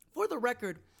 for the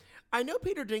record, I know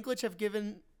Peter Dinklage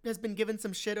has been given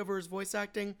some shit over his voice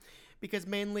acting because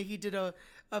mainly he did a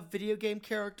video game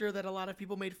character that a lot of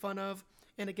people made fun of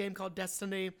in a game called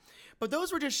Destiny. But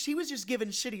he was just given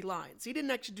shitty lines. He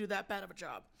didn't actually do that bad of a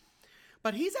job.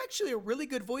 But he's actually a really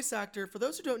good voice actor. For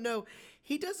those who don't know,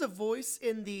 he does a voice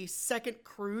in the second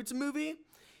Croods movie.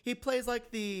 He plays like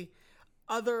the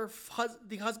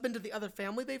husband of the other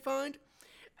family they find.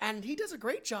 And he does a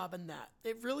great job in that.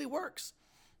 It really works.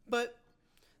 But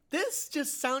this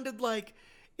just sounded like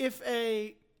if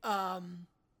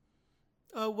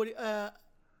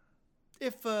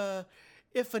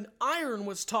if an iron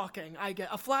was talking,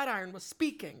 a flat iron was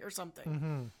speaking or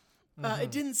something.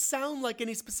 It didn't sound like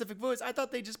any specific voice. I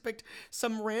thought they just picked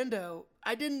some rando.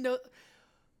 I didn't know.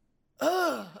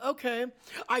 Okay.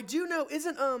 I do know.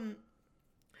 Isn't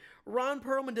Ron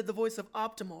Perlman did the voice of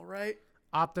Optimal, right?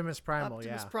 Optimus Primal,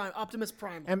 Optimus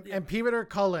Primal. And Peter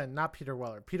Cullen, not Peter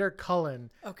Weller. Peter Cullen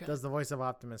does the voice of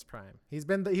Optimus Prime. He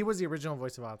was the original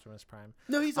voice of Optimus Prime.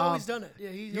 No, he's always done it. Yeah,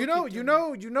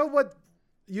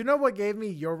 you know what gave me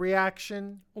your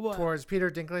reaction towards Peter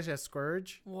Dinklage as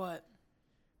Scourge? What?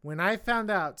 When I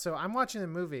found out, so I'm watching the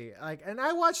movie, and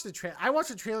I watched the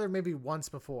trailer maybe once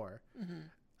before,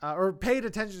 or paid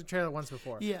attention to the trailer once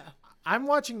before. Yeah, I'm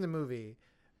watching the movie.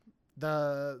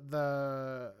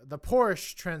 The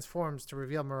Porsche transforms to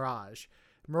reveal Mirage.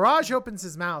 Mirage opens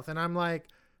his mouth, and I'm like,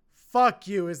 "Fuck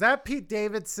you! Is that Pete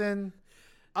Davidson?"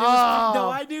 No,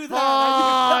 I knew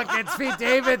that. Fuck! It's Pete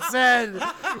Davidson.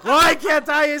 Why can't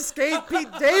I escape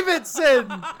Pete Davidson?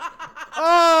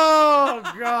 Oh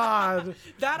God!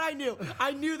 That I knew.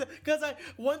 I knew that because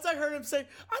once I heard him say,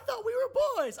 "I thought we were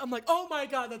boys." I'm like, "Oh my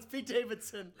God, that's Pete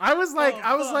Davidson." I was like,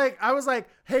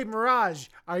 "Hey, Mirage,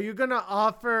 are you gonna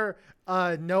offer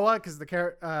Noah?" Because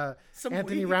the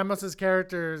Anthony Ramos's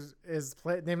character is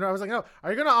named. I was like, "No,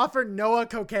 are you gonna offer Noah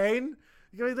cocaine?"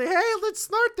 You're like, "Hey, let's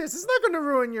snort this. It's not going to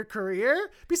ruin your career.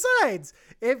 Besides,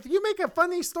 if you make a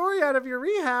funny story out of your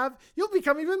rehab, you'll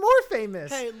become even more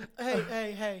famous." Hey,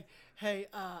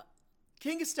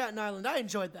 King of Staten Island. I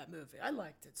enjoyed that movie. I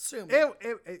liked it. Sue me.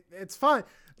 It's fun.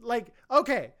 Like,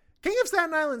 okay, King of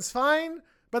Staten Island's fine,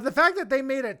 but the fact that they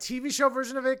made a TV show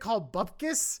version of it called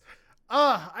Bupkis,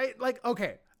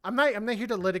 okay. I'm not here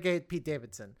to litigate Pete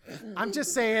Davidson. I'm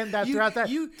just saying that you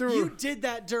did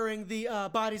that during the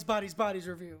Bodies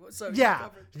review. So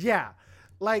yeah.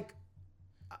 Like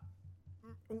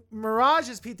Mirage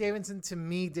as Pete Davidson to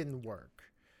me didn't work.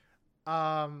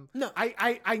 No,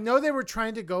 I know they were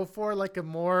trying to go for like a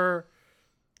more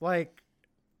like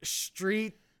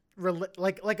street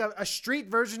a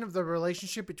street version of the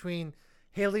relationship between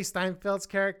Haley Steinfeld's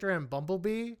character and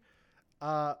Bumblebee.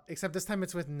 Except this time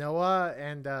it's with Noah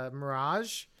and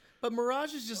Mirage. But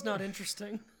Mirage is just not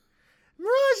interesting.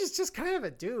 Mirage is just kind of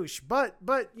a douche. But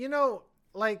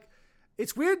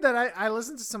it's weird that I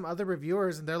listened to some other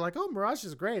reviewers and they're like, "Oh, Mirage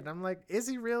is great." And I'm like, "Is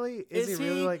he really? Is he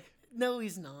really like?" No,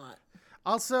 he's not.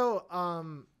 Also,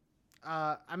 I'm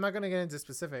not gonna get into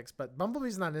specifics, but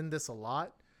Bumblebee's not in this a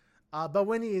lot. But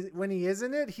when he is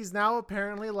in it, he's now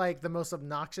apparently like the most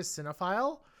obnoxious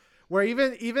cinephile. Where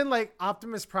even like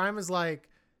Optimus Prime is like,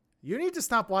 you need to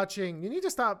stop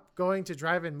going to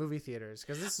drive-in movie theaters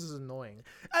because this is annoying.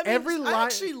 I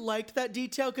actually liked that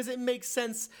detail because it makes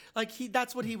sense. Like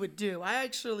that's what he would do. I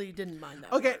actually didn't mind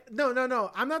that. Okay,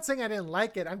 no. I'm not saying I didn't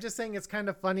like it. I'm just saying it's kind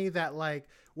of funny that like,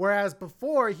 whereas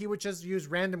before he would just use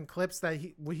random clips that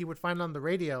he would find on the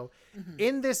radio. Mm-hmm.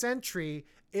 In this entry,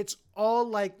 it's all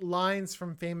like lines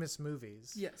from famous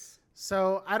movies. Yes.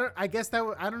 So I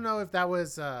don't know if that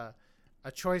was a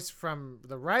choice from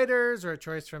the writers or a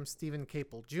choice from Stephen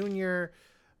Caple Jr.,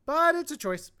 but it's a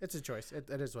choice. It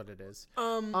is what it is.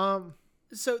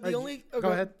 So the only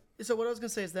go ahead. So what I was gonna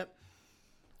say is that.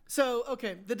 So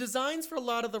okay, the designs for a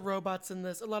lot of the robots in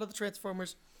this, a lot of the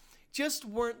Transformers, just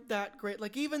weren't that great.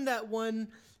 Like even that one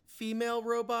female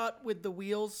robot with the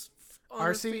wheels on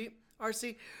her feet,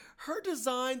 RC, her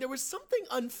design, there was something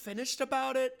unfinished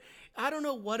about it. I don't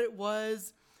know what it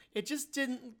was. It just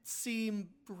didn't seem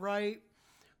right.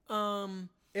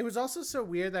 It was also so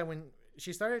weird that when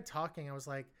she started talking, I was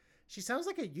like, she sounds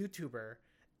like a YouTuber.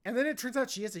 And then it turns out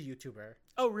she is a YouTuber.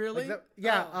 Oh, really?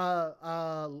 Liza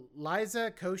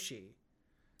Koshy.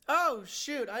 Oh,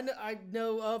 shoot. I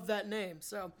know of that name.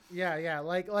 So yeah.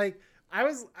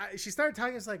 She started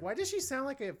talking. It's like, why does she sound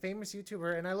like a famous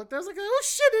YouTuber? And I was like, oh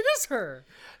shit, it is her.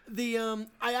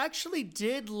 I actually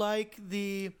did like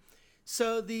the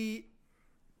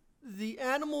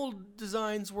animal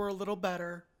designs were a little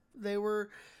better. They were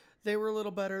a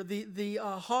little better. The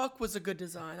Hawk was a good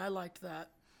design. I liked that.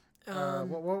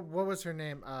 What was her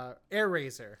name? Air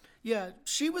Razor. Yeah,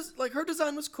 she was like, her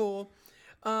design was cool.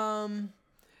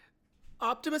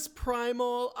 Optimus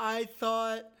Primal, I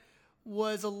thought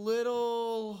was a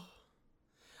little.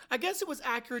 I guess it was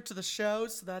accurate to the show,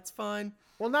 so that's fine.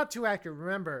 Well, not too accurate.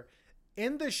 Remember,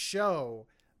 in the show,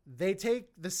 they take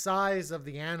the size of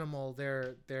the animal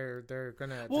they're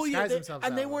gonna disguise themselves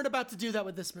and out. They weren't about to do that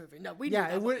with this movie. No, we knew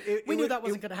that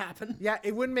wasn't gonna happen. Yeah,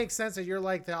 it wouldn't make sense that you're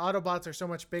like, the Autobots are so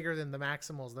much bigger than the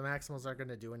Maximals. The Maximals aren't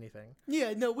gonna do anything.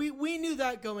 Yeah, no, we knew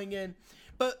that going in,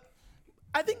 But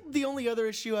I think the only other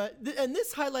issue, and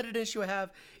this highlighted issue I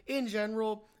have in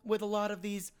general with a lot of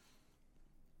these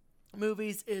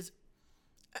movies is,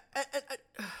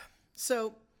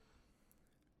 so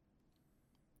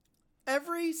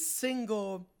every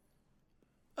single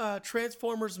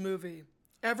Transformers movie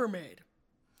ever made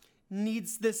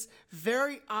needs this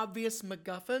very obvious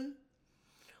MacGuffin,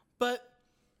 but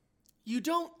you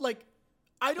don't like.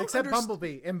 I don't except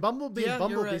Bumblebee. In Bumblebee, Yeah, you're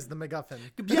Bumblebee's right. the MacGuffin.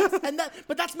 Yes,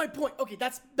 but that's my point. Okay,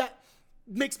 that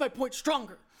makes my point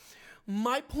stronger.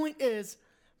 My point is,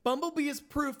 Bumblebee is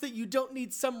proof that you don't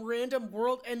need some random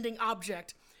world-ending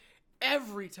object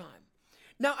every time.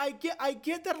 Now, I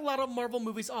get that a lot of Marvel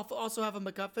movies also have a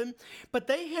MacGuffin, but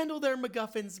they handle their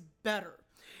MacGuffins better.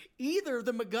 Either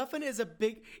the MacGuffin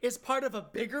is part of a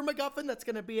bigger MacGuffin that's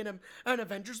going to be in an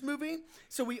Avengers movie,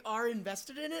 so we are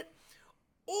invested in it,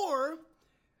 or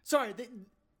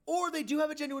they do have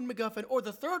a genuine MacGuffin, or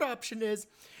the third option is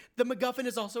the MacGuffin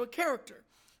is also a character.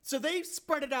 So they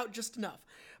spread it out just enough.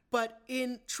 But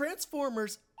in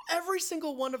Transformers, every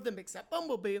single one of them except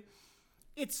Bumblebee,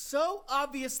 it's so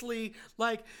obviously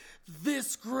like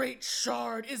this great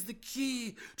shard is the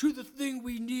key to the thing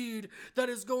we need that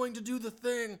is going to do the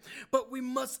thing. But we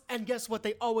must, and guess what?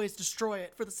 They always destroy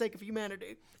it for the sake of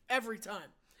humanity. Every time.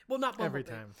 Well, not Bumblebee, Every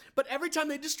time. but every time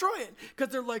they destroy it, because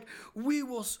they're like, we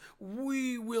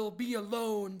will be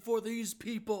alone for these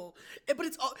people. But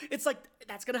it's like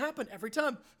that's gonna happen every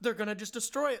time. They're gonna just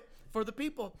destroy it for the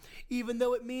people, even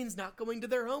though it means not going to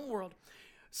their home world.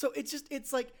 So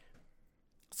it's like,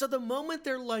 so the moment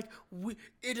they're like,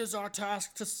 it is our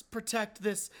task to protect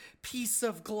this piece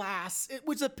of glass. It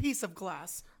was a piece of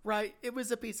glass, right? It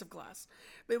was a piece of glass.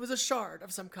 It was a shard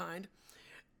of some kind,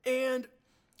 and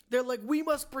they're like, we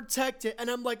must protect it. And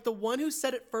I'm like, the one who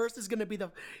said it first is going to be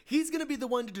he's going to be the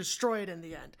one to destroy it in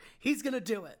the end. He's going to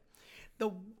do it.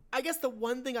 I guess the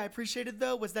one thing I appreciated,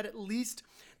 though, was that at least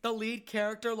the lead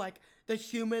character, like the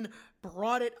human,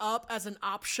 brought it up as an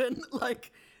option,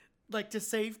 like to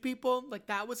save people. Like,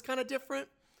 that was kind of different.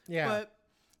 Yeah. But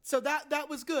so that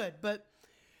was good. But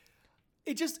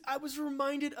I was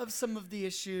reminded of some of the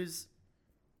issues,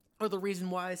 or the reason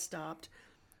why I stopped.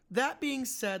 That being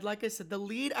said, like I said, the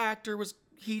lead actor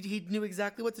he knew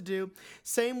exactly what to do.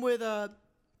 Same with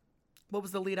what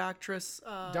was the lead actress?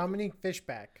 Dominique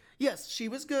Fishback. Yes, she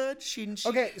was good. She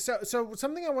Okay, so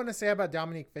something I want to say about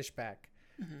Dominique Fishback.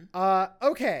 Mm-hmm.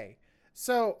 Okay,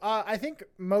 so I think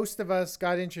most of us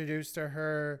got introduced to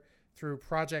her through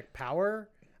Project Power.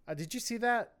 Did you see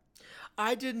that?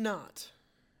 I did not.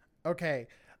 Okay,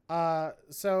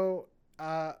 so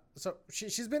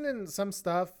she's been in some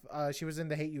stuff. She was in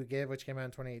The Hate You Give, which came out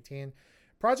in 2018.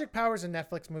 Project Power is a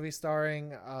Netflix movie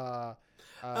starring right.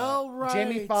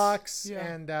 Jamie Foxx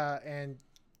Yeah. and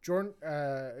Jordan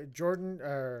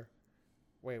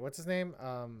wait, what's his name?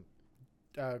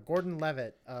 Gordon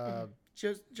Levitt.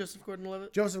 Joseph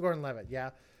Gordon-Levitt. Joseph Gordon-Levitt, yeah.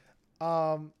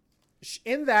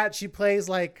 In that she plays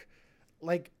like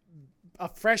a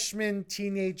freshman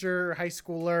teenager high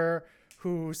schooler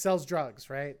who sells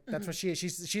drugs, right? That's what she is.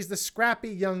 She's the scrappy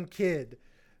young kid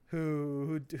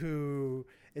who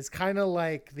is kind of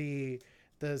like the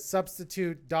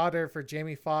substitute daughter for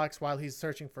Jamie Foxx while he's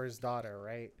searching for his daughter,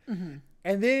 right? Mm-hmm.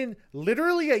 And then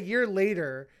literally a year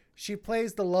later, she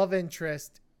plays the love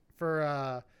interest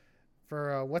for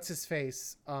what's his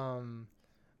face?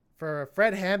 For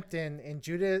Fred Hampton in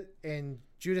Judas and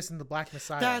the Black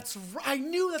Messiah. I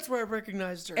knew that's where I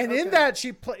recognized her. And in that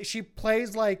she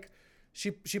plays like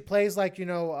she plays like, you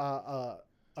know,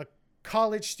 a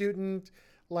college student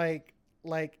like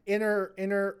in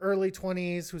her early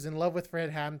 20s who's in love with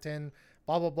Fred Hampton,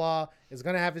 blah blah blah, is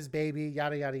gonna have his baby,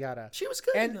 yada yada yada. She was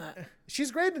good in that.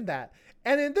 She's great in that.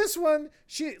 And in this one,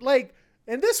 she's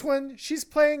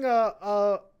playing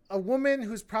a woman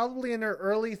who's probably in her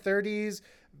early 30s,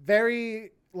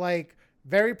 very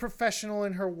professional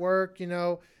in her work, you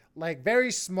know, like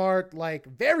very smart, like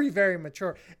very, very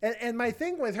mature. And my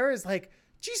thing with her is like,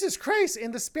 Jesus Christ,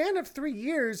 in the span of 3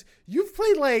 years, you've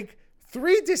played like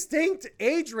 3 distinct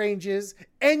age ranges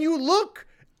and you look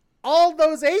all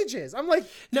those ages. I'm like,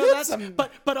 no,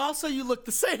 but also you look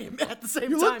the same at the same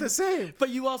time. You look the same. But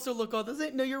you also look all the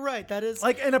same. No, you're right. That is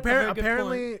like, and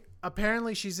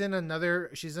apparently she's in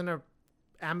a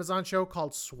Amazon show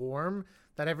called Swarm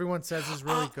that everyone says is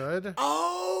really good.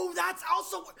 Oh, that's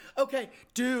also okay,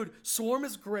 dude. Swarm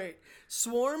is great.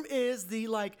 Swarm is the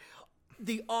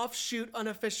offshoot,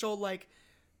 unofficial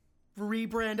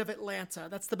rebrand of Atlanta.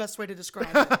 That's the best way to describe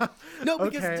it. No,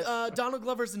 because Donald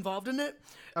Glover's involved in it.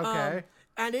 Okay,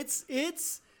 and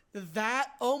it's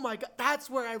that. Oh my god, that's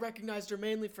where I recognized her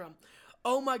mainly from.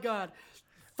 Oh my god,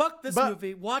 Fuck this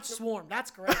movie. Watch Swarm.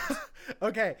 That's correct.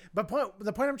 Okay, but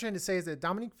the point I'm trying to say is that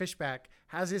Dominique Fishback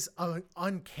has this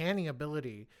uncanny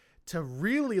ability to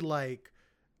really like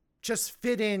just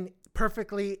fit in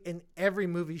perfectly in every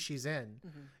movie she's in.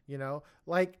 You know,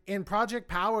 like in Project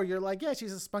Power, you're like, yeah,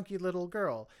 she's a spunky little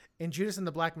girl. In Judas and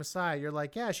the Black Messiah, you're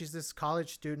like, yeah, she's this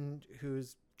college student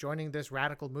who's joining this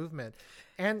radical movement.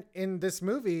 And in this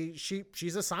movie,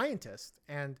 she's a scientist,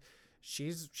 and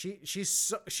she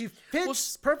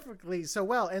fits perfectly so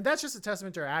well, and that's just a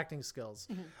testament to her acting skills.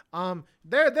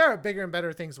 There are bigger and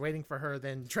better things waiting for her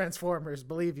than Transformers,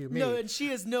 believe you me. No, and she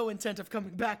has no intent of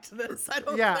coming back to this. I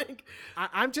don't think.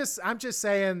 I'm just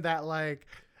saying that, like,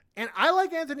 and I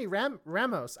like Anthony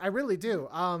Ramos, I really do.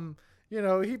 You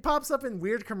know, he pops up in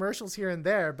weird commercials here and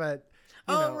there, but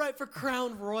right, for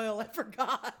Crown Royal, I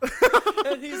forgot.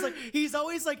 And he's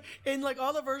always like, in like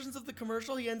all the versions of the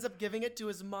commercial, he ends up giving it to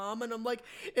his mom, and I'm like,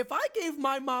 if I gave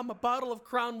my mom a bottle of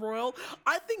Crown Royal,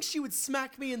 I think she would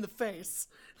smack me in the face.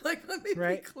 Like, let me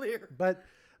be clear.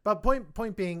 But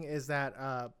point being is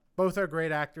that both are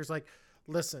great actors. Like,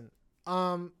 listen,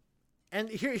 and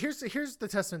here's the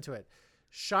testament to it.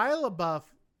 Shia LaBeouf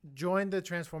joined the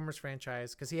Transformers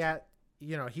franchise because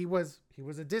he was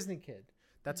a Disney kid.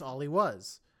 That's all he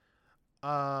was.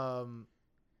 And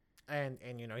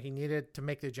you know, he needed to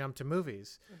make the jump to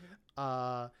movies.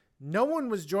 No one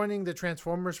was joining the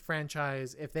Transformers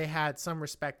franchise if they had some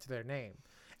respect to their name.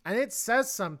 And it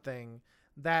says something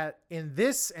that in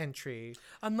this entry,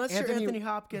 unless you're Anthony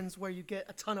Hopkins, where you get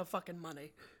a ton of fucking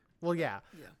money. Well, yeah.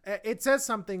 It says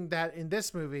something that in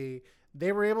this movie,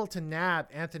 they were able to nab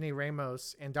Anthony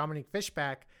Ramos and Dominique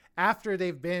Fishback after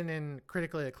they've been in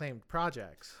critically acclaimed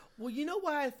projects. Well, you know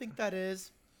why I think that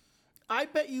is? I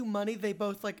bet you money they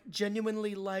both like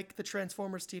genuinely like the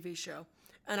Transformers TV show.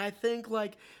 And I think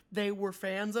like they were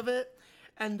fans of it,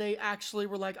 and they actually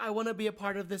were like, I want to be a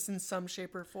part of this in some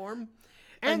shape or form.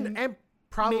 And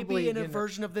probably maybe in a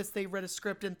version of this, they read a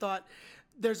script and thought,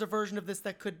 there's a version of this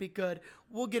that could be good.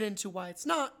 We'll get into why it's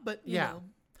not, but you know.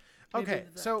 Okay,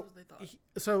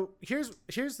 so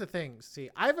here's the thing. See,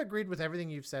 I've agreed with everything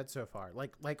you've said so far,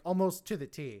 like almost to the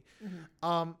T.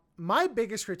 My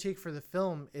biggest critique for the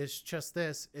film is just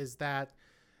this: is that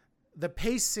the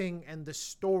pacing and the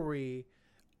story,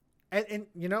 and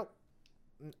you know,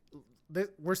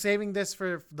 we're saving this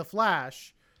for The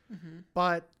Flash,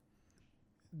 but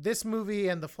this movie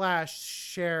and The Flash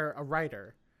share a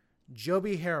writer,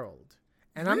 Joby Harold.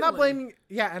 And really?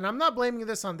 I'm not blaming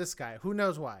this on this guy. Who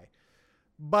knows why?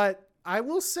 But I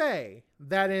will say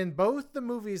that in both the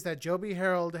movies that Joby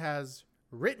Harold has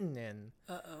written in,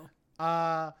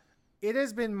 it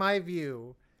has been my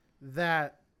view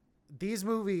that these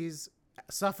movies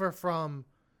suffer from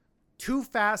too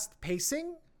fast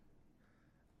pacing,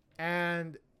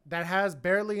 and that has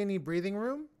barely any breathing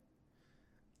room,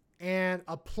 and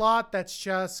a plot that's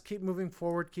just keep moving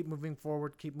forward, keep moving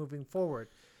forward, keep moving forward.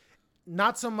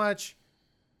 Not so much.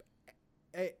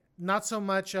 Do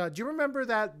you remember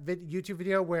that YouTube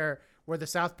video where the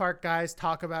South Park guys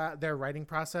talk about their writing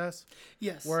process?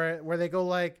 Yes. Where they go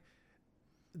like,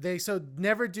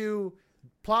 never do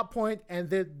plot point and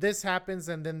then this happens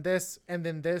and then this and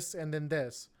then this and then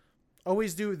this.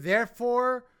 Always do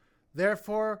therefore,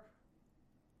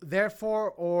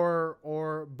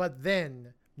 or but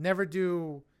then. Never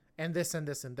do and this and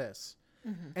this and this.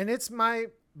 And it's my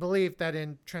belief that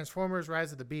in Transformers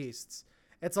Rise of the Beasts,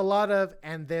 it's a lot of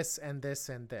and this and this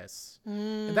and this.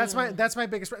 And that's my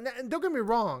biggest. And don't get me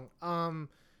wrong.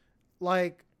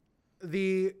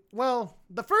 The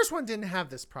first one didn't have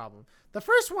this problem. The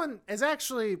first one is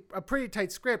actually a pretty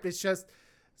tight script. It's just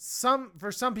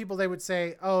for some people they would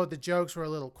say, oh, the jokes were a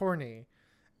little corny.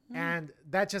 And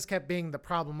that just kept being the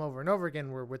problem over and over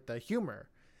again with the humor.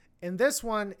 In this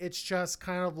one, it's just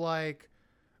kind of like,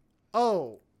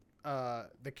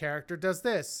 the character does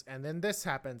this, and then this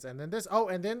happens, and then this. Oh,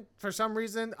 and then for some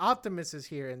reason, Optimus is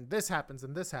here, and this happens,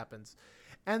 and this happens.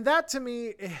 And that, to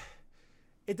me,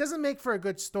 it doesn't make for a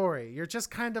good story. You're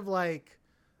just kind of like,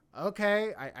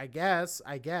 okay, I guess,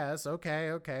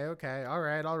 okay, all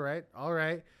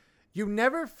right. You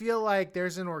never feel like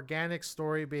there's an organic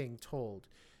story being told.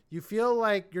 You feel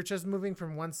like you're just moving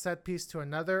from one set piece to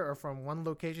another or from one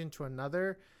location to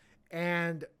another.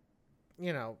 And,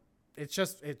 you know, it's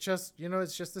just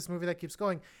this movie that keeps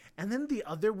going. And then the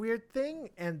other weird thing,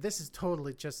 and this is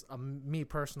totally just a me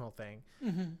personal thing.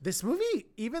 This movie,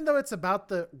 even though it's about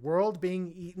the world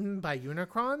being eaten by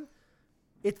Unicron,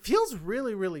 it feels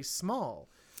really, really small.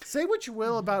 Say what you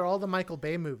will about all the Michael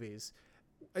Bay movies,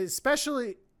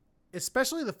 especially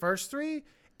the first three.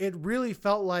 It really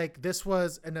felt like this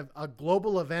was a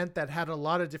global event that had a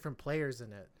lot of different players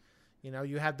in it. You know,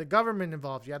 you had the government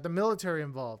involved, you had the military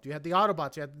involved, you had the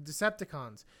Autobots, you had the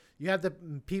Decepticons, you had the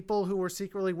people who were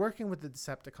secretly working with the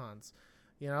Decepticons.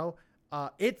 You know,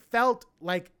 it felt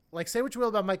like say what you will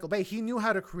about Michael Bay, he knew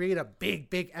how to create a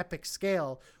big epic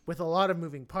scale with a lot of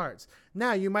moving parts.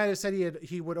 Now, you might have said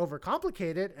he would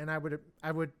overcomplicate it, and I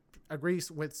would agree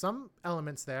with some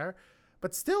elements there,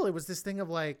 but still, it was this thing of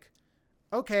like,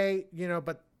 okay, you know,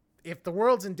 but if the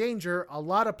world's in danger, a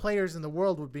lot of players in the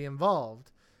world would be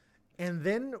involved. And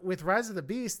then with Rise of the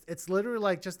Beast, it's literally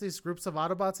like just these groups of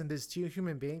Autobots and these 2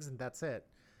 human beings, and that's it.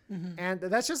 Mm-hmm. And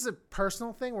that's just a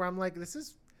personal thing where I'm like, this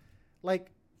is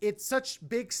like, it's such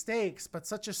big stakes, but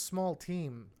such a small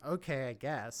team. Okay, I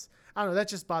guess. I don't know. That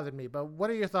just bothered me. But what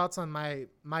are your thoughts on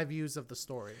my views of the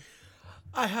story?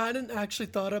 I hadn't actually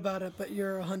thought about it, but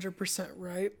you're 100%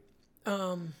 right.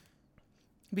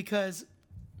 Because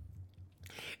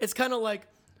it's kind of like,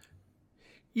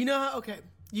 you know how, okay,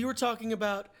 you were talking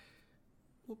about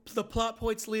the plot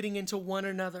points leading into one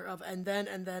another of and then.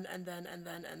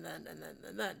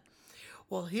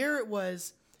 Well, here it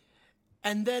was,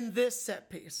 and then this set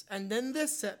piece, and then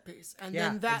this set piece, and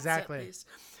then that set piece.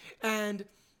 And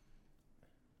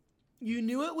you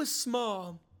knew it was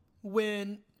small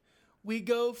when we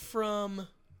go from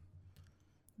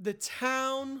the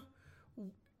town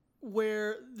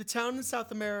in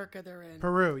South America they're in.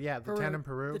 Peru, yeah, the town in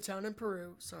Peru. The town in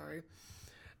Peru, sorry.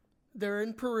 They're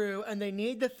in Peru, and they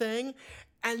need the thing,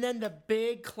 and then the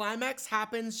big climax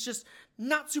happens just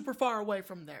not super far away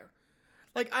from there.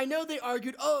 Like, I know they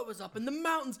argued, it was up in the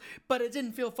mountains, but it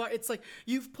didn't feel far. It's like,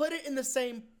 you've put it in the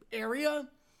same area,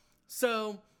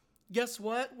 so guess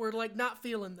what? We're, like, not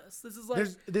feeling this. This is like...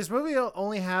 This movie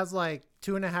only has, like,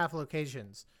 2.5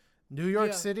 locations. New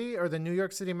York City, or the New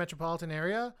York City metropolitan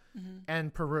area,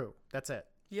 and Peru. That's it.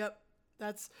 Yep.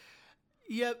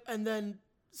 Yep, and then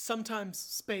sometimes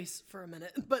space for a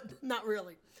minute, but not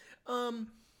really.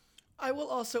 I will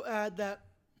also add that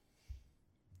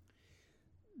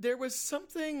there was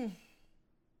something...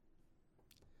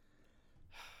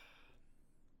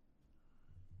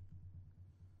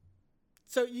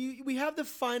 So we have the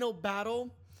final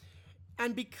battle,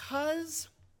 and because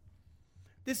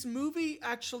this movie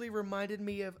actually reminded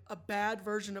me of a bad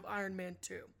version of Iron Man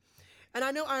 2. And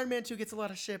I know Iron Man 2 gets a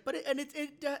lot of shit, but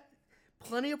it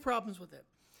plenty of problems with it.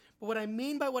 But what I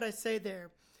mean by what I say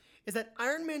there is that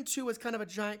Iron Man 2 was kind of a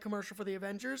giant commercial for the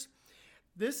Avengers.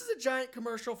 This is a giant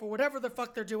commercial for whatever the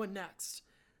fuck they're doing next.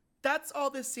 That's all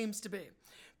this seems to be.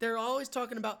 They're always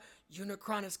talking about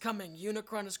Unicron is coming,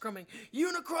 Unicron is coming,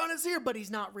 Unicron is here, but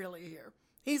he's not really here.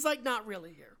 He's like not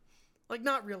really here. Like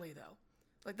not really though.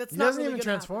 Like that's not really gonna happen. He doesn't even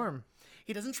transform.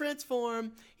 He doesn't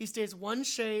transform. He stays one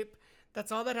shape.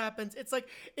 That's all that happens. It's like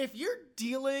if you're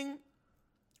dealing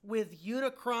with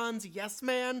Unicron's yes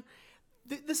man,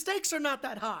 the stakes are not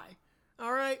that high.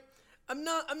 All right? I'm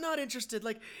not interested.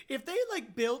 Like if they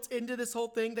like built into this whole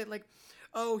thing that like,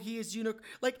 oh, he is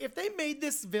like if they made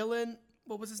this villain,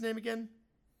 what was his name again?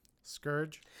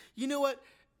 Scourge. You know what?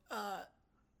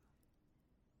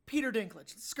 Peter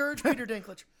Dinklage. Scourge Peter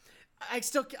Dinklage.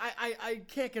 I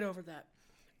can't get over that.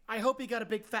 I hope he got a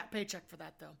big fat paycheck for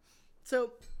that though.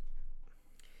 So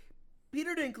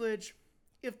Peter Dinklage,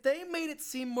 if they made it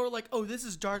seem more like, oh, this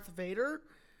is Darth Vader,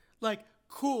 like,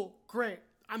 cool, great,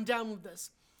 I'm down with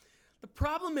this. The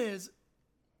problem is,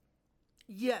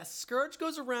 yes, Scourge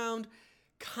goes around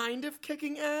kind of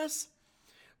kicking ass,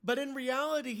 but in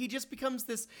reality, he just becomes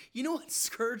this, you know what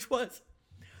Scourge was?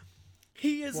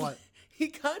 He is, what? He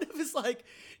kind of is like,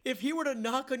 if he were to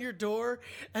knock on your door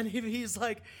and he's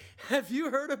like, have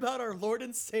you heard about our Lord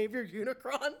and Savior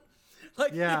Unicron?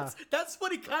 Like, yeah. That's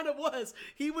what he kind of was.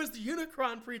 He was the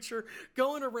Unicron preacher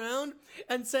going around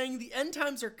and saying the end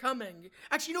times are coming.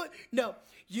 Actually, you know what? No.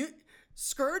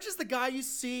 Scourge is the guy you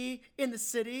see in the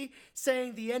city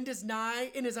saying the end is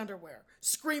nigh in his underwear,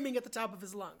 screaming at the top of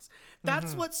his lungs.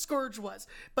 That's what Scourge was.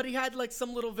 But he had, like,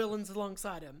 some little villains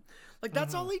alongside him. Like,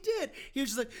 that's all he did. He was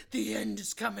just like, the end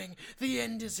is coming. The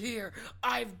end is here.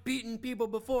 I've beaten people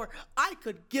before. I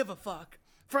could give a fuck,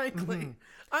 frankly.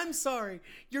 I'm sorry.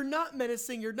 You're not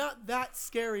menacing. You're not that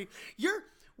scary.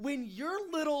 When your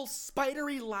little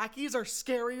spidery lackeys are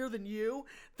scarier than you,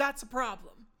 that's a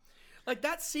problem. Like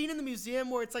that scene in the museum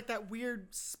where it's like that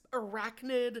weird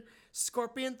arachnid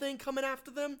scorpion thing coming after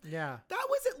them. Yeah. That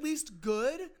was at least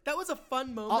good. That was a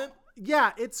fun moment.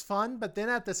 Yeah, it's fun. But then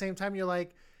at the same time, you're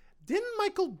like, didn't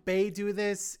Michael Bay do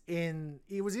this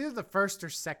it was either the first or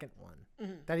second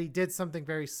one that he did something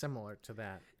very similar to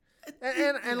that.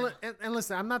 And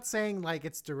listen, I'm not saying like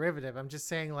it's derivative. I'm just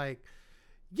saying like,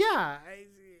 yeah,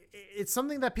 it's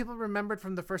something that people remembered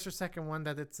from the first or second one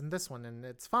that it's in this one, and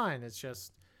it's fine. It's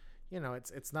just,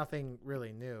 it's nothing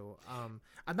really new.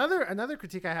 Another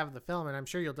critique I have of the film, and I'm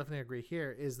sure you'll definitely agree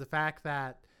here, is the fact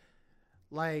that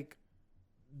like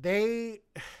they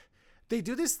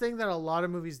do this thing that a lot of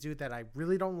movies do that I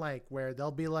really don't like, where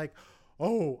they'll be like,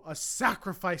 oh, a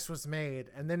sacrifice was made,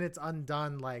 and then it's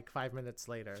undone like 5 minutes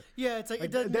later. Yeah, it's like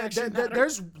it doesn't actually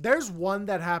matter. There's one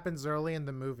that happens early in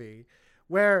the movie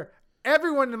where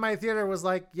everyone in my theater was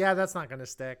like, yeah, that's not gonna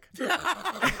stick.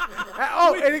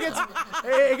 Oh, and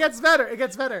it gets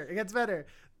better.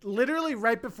 Literally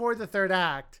right before the third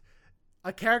act,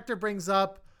 a character brings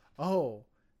up, oh,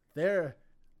 there,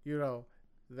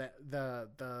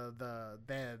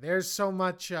 there's so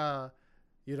much,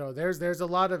 there's a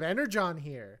lot of energon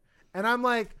here, and I'm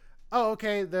like, oh,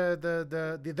 okay,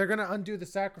 they're gonna undo the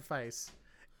sacrifice,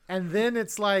 and then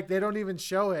it's like they don't even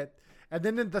show it. And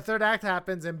then the third act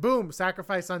happens, and boom,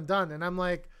 sacrifice undone. And I'm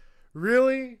like,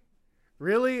 really?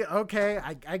 Okay,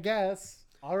 I guess.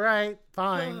 All right,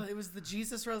 fine. It was the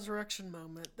Jesus resurrection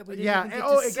moment that we didn't even get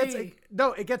to see.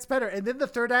 It gets better. And then the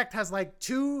third act has like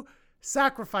 2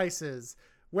 sacrifices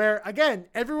where, again,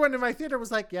 everyone in my theater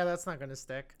was like, yeah, that's not going to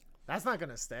stick. That's not going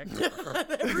to stick.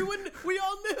 We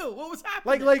all knew what was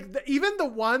happening. Even the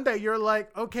one that you're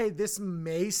like, okay, this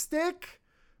may stick,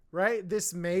 right?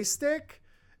 This may stick.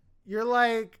 You're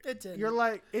like, it didn't. You're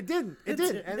like, it didn't. It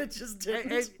didn't. And it just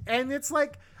didn't. And it's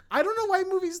like, I don't know why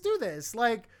movies do this.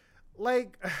 Say,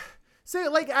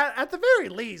 at the very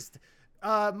least,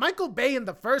 Michael Bay in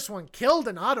the first one killed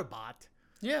an Autobot.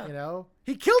 Yeah.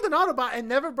 He killed an Autobot and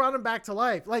never brought him back to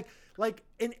life. Like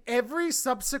in every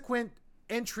subsequent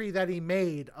entry that he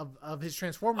made of his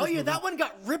Transformers. Oh yeah, movie, that one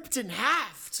got ripped in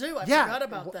half too. I forgot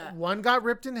about that. One got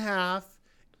ripped in half.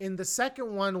 In the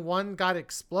second one got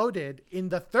exploded. In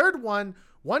the third one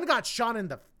got shot in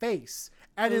the face.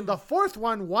 And in the fourth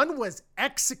one was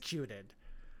executed.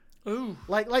 Ooh.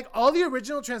 Like all the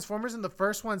original Transformers in the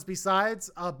first ones,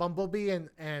 besides Bumblebee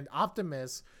and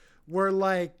Optimus, were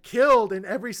like killed in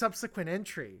every subsequent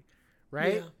entry,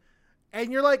 right? Yeah.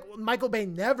 And you're like, Michael Bay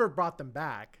never brought them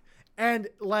back. And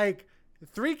like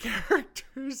 3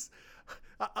 characters...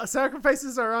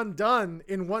 sacrifices are undone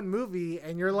in one movie,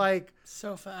 and you're like,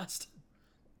 so fast.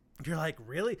 You're like,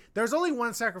 really? There's only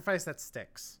one sacrifice that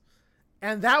sticks,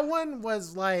 and that one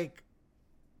was like,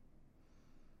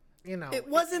 it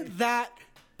wasn't that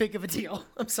big of a deal.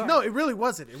 I'm sorry. No, it really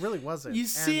wasn't. You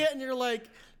see it, and you're like,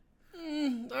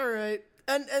 all right,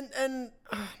 and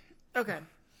okay.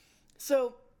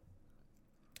 So,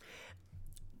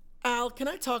 Al, can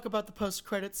I talk about the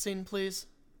post-credits scene, please?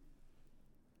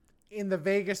 In the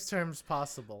vaguest terms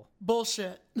possible.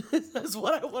 Bullshit. That's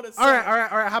what I want to say. All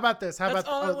right. How about this? That's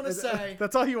all I want to say.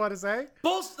 That's all you want to say?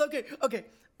 Okay.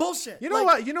 Bullshit. You know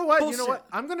what?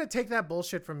 I'm going to take that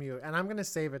bullshit from you, and I'm going to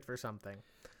save it for something.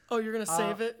 Oh, you're going to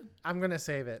save it? I'm going to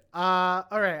save it. All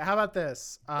right. How about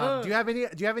this? Do you have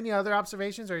any other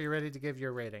observations, or are you ready to give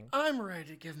your rating? I'm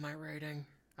ready to give my rating.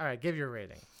 All right. Give your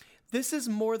rating. This is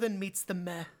more than meets the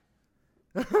meh.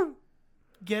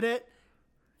 Get it?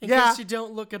 In Yeah. case you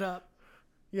don't look it up.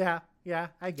 Yeah,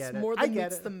 I get it. More than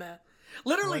meets the meh.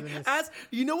 Literally,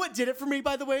 you know what did it for me,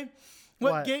 by the way?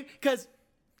 What game? Because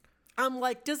I'm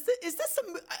like, is this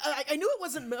I knew it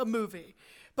wasn't a movie,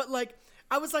 but like,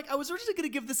 I was originally going to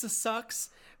give this a sucks,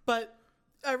 but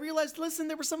I realized, listen,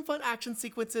 there were some fun action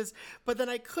sequences, but then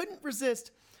I couldn't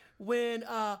resist when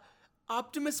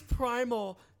Optimus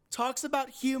Primal talks about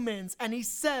humans and he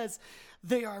says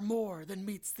they are more than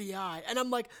meets the eye. And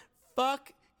I'm like,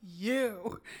 fuck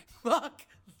you. Fuck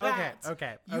that.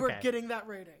 Okay. You are getting that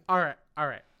rating. All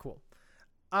right, cool.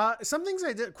 Some things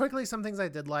I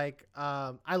did like.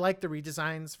 I like the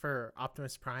redesigns for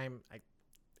Optimus Prime.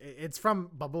 It's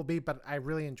from Bumblebee, but I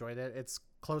really enjoyed it. It's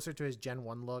closer to his Gen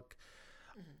 1 look.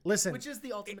 Listen, which is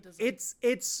the ultimate design.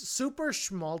 It's super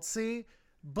schmaltzy,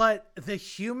 but the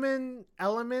human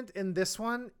element in this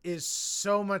one is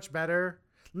so much better.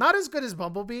 Not as good as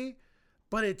Bumblebee,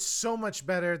 but it's so much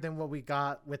better than what we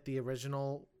got with the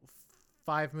original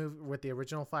 5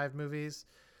 movies.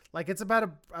 Like, it's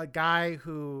about a guy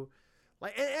who,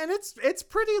 like, and it's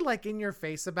pretty like in your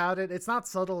face about it. It's not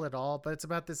subtle at all, but it's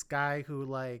about this guy who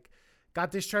like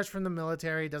got discharged from the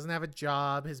military, doesn't have a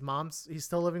job. He's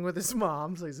still living with his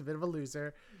mom, so he's a bit of a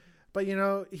loser. But, you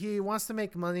know, he wants to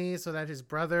make money so that his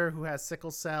brother, who has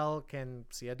sickle cell, can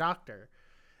see a doctor.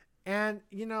 And,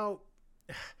 you know,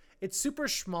 it's super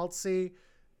schmaltzy,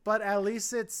 but at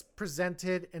least it's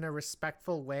presented in a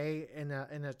respectful way, in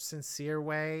a sincere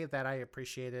way that I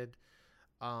appreciated.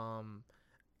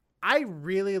 I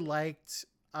really liked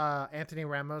Anthony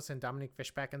Ramos and Dominique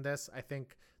Fishback in this. I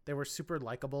think they were super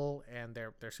likable, and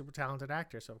they're super talented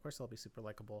actors, so of course they'll be super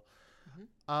likable.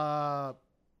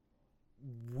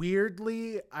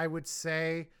 weirdly, I would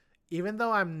say, even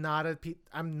though I'm not a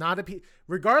Pete,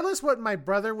 regardless what my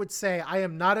brother would say, I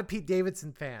am not a Pete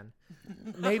Davidson fan.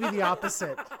 Maybe the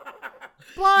opposite.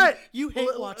 But you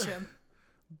hate watch him.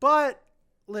 But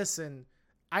listen,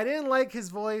 I didn't like his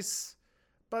voice,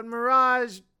 but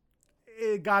Mirage,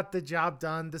 it got the job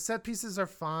done. The set pieces are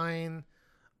fine.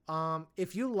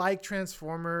 If you like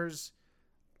Transformers,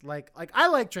 like I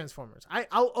like Transformers.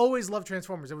 I'll always love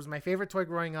Transformers. It was my favorite toy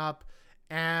growing up.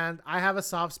 And I have a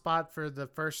soft spot for the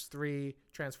first 3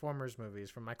 Transformers movies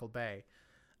from Michael Bay.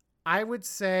 I would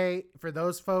say for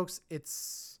those folks,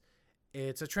 it's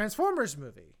a Transformers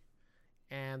movie.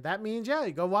 And that means, yeah,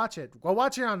 you go watch it. Go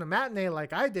watch it on a matinee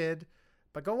like I did,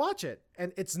 but go watch it.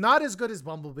 And it's not as good as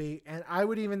Bumblebee. And I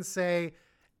would even say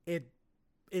it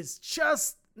is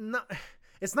just not,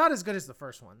 it's not as good as the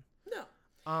first one.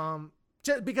 No.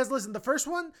 Just because listen, the first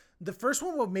one,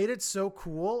 what made it so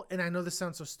cool, and I know this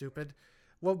sounds so stupid,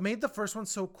 what made the first one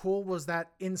so cool was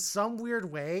that in some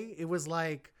weird way, it was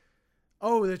like,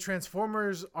 oh, the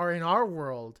Transformers are in our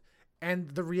world. And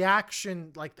the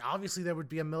reaction, like, obviously there would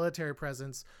be a military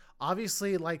presence.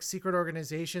 Obviously, like, secret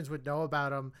organizations would know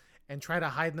about them and try to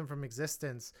hide them from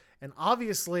existence. And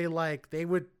obviously, like, they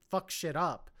would fuck shit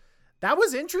up. That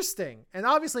was interesting. And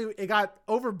obviously, it got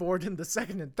overboard in the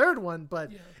second and third one.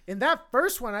 But in that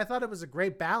first one, I thought it was a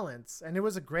great balance. And it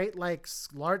was a great, like,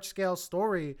 large-scale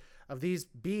story of these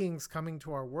beings coming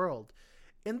to our world.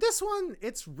 In this one,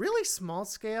 it's really small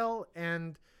scale,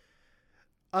 and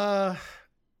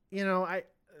you know,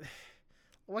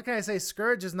 what can I say?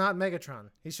 Scourge is not Megatron.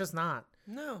 He's just not.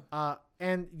 No.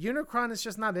 And Unicron is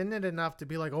just not in it enough to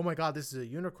be like, oh my god, this is a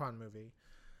Unicron movie.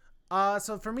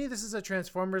 So for me, this is a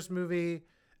Transformers movie,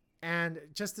 and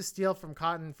just to steal from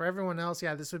Cotton, for everyone else,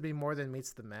 yeah, this would be more than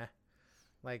meets the meh.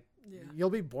 Like, you'll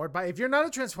be bored by, if you're not a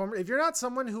Transformer, if you're not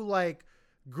someone who like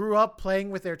grew up playing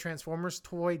with their Transformers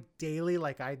toy daily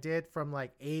like I did from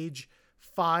like age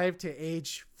 5 to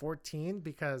age 14,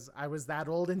 because I was that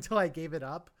old until I gave it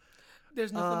up.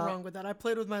 There's nothing wrong with that. I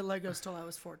played with my Legos till I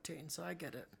was 14, so I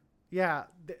get it. Yeah,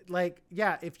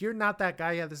 if you're not that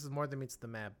guy, yeah, this is more than meets the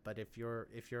map. But if you're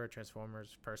a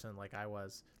Transformers person like I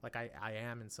was, like I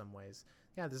am in some ways,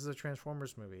 yeah, this is a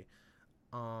Transformers movie.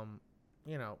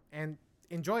 You know, and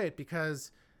enjoy it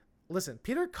because, listen,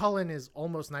 Peter Cullen is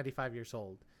almost 95 years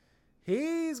old.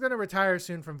 He's going to retire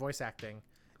soon from voice acting.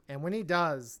 And when he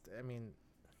does, I mean,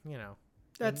 you know,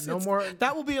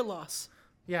 that will be a loss.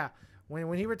 Yeah.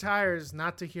 When he retires,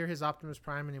 not to hear his Optimus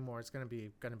Prime anymore, it's going to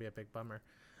be a big bummer.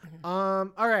 Mm-hmm.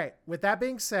 All right. With that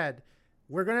being said,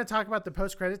 we're going to talk about the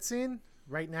post-credit scene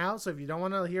right now. So if you don't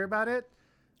want to hear about it,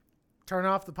 turn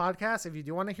off the podcast. If you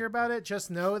do want to hear about it, just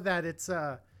know that it's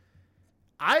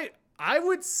I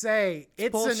would say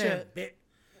it's bullshit.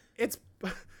 It's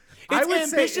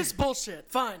ambitious bullshit.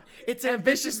 Fine. It's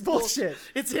ambitious bullshit.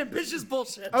 It's ambitious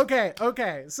bullshit. Okay.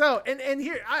 So, and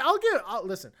here, I'll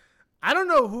listen. I don't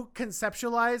know who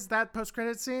conceptualized that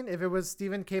post-credit scene. If it was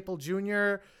Stephen Caple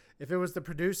Jr., if it was the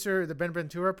producer, the Ben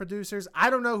Ventura producers. I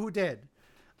don't know who did.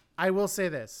 I will say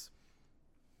this.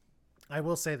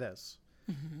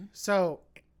 Mm-hmm. So,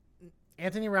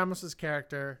 Anthony Ramos's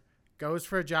character goes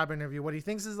for a job interview. What he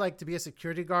thinks is like to be a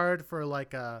security guard for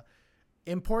like a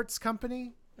imports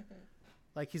company.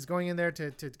 Like he's going in there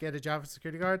to get a job as a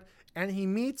security guard, and he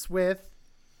meets with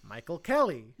Michael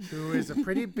Kelly, who is a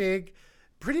pretty big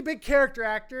character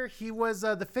actor. He was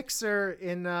the fixer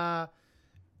in House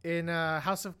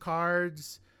of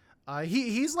Cards.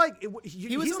 He was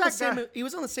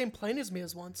on the same plane as me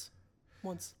once.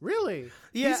 Really?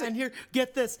 Yeah, and here,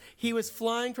 get this. He was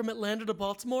flying from Atlanta to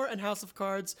Baltimore, and House of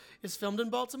Cards is filmed in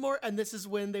Baltimore, and this is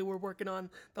when they were working on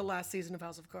the last season of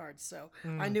House of Cards, so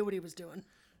I knew what he was doing.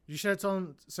 You should have told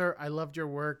him, sir, I loved your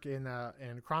work in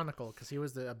Chronicle, because he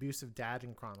was the abusive dad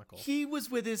in Chronicle. He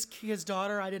was with his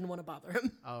daughter. I didn't want to bother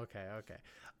him. Okay.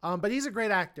 But he's a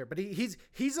great actor, but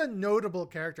he's a notable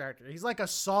character actor. He's like a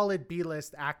solid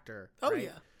B-list actor. Oh, right?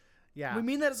 Yeah. We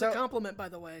mean that as a compliment, by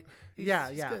the way. He's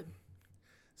good.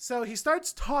 So he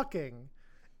starts talking,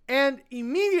 and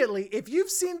immediately, if you've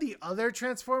seen the other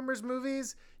Transformers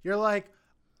movies, you're like,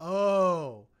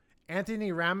 oh,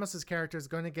 Anthony Ramos's character is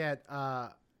going to get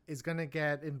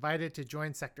invited to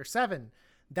join Sector 7.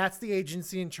 That's the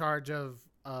agency in charge of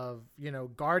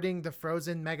guarding the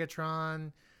frozen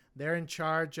Megatron. They're in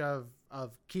charge of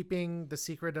keeping the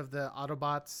secret of the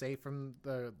Autobots safe from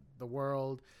the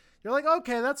world. You're like,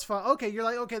 okay, that's fun. Okay, you're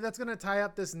like, okay, that's going to tie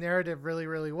up this narrative really,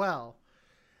 really well.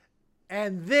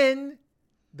 And then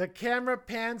the camera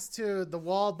pans to the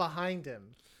wall behind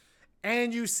him,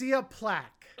 and you see a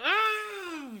plaque.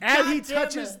 And he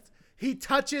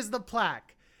touches the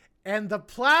plaque. And the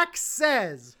plaque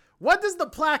says, what does the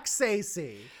plaque say,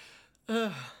 C?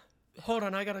 Hold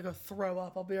on, I gotta go throw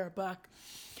up. I'll be right back.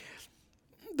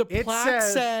 The plaque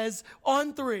says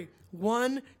on 3.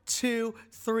 1, 2,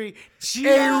 3.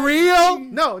 A real?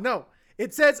 No.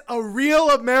 It says a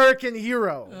real American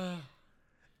hero.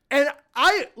 And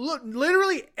I look,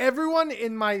 literally everyone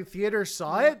in my theater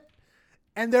saw it,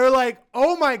 and they're like,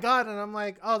 "Oh my god!" And I'm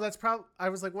like, "Oh, that's probably." I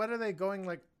was like, "What are they going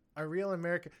like a real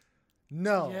American?"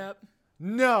 No. Yep.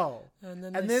 No. And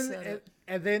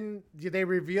then they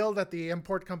reveal that the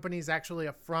import company is actually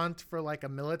a front for like a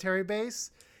military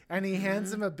base, and he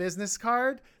hands him a business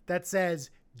card that says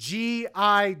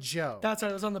G.I. Joe. That's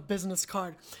right. It was on the business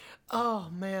card. Oh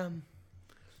man.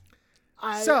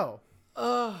 So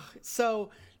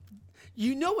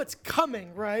you know what's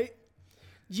coming, right?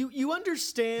 You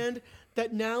understand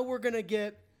that now we're gonna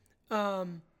get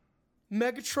Megatron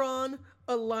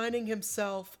aligning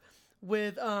himself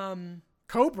with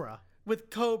Cobra.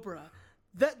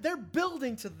 That they're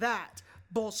building to that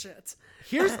bullshit.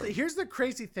 Here's the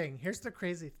crazy thing.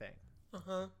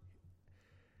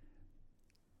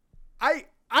 I'm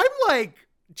like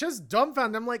just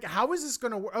dumbfounded. I'm like, how is this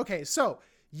gonna work? Okay, so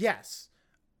yes.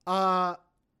 For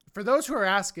those who are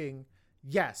asking,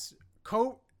 yes,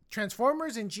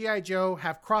 Transformers and G.I. Joe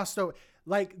have crossed over.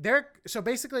 Like so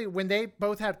basically when they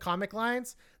both had comic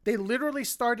lines, they literally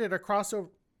started a crossover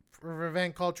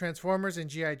event called Transformers and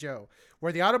G.I. Joe,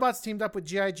 where the Autobots teamed up with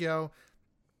G.I. Joe,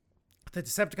 the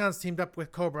Decepticons teamed up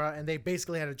with Cobra, and they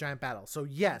basically had a giant battle. So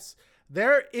yes,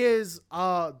 there is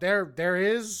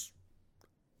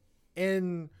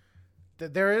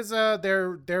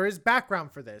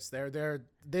background for this.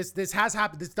 This has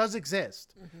happened. This does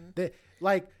exist.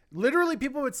 Like literally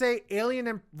people would say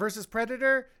Alien versus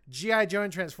Predator, G.I. Joe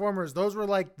and Transformers. Those were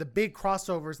like the big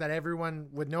crossovers that everyone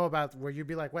would know about, where you'd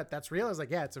be like, what, that's real? I was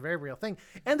like, yeah, it's a very real thing.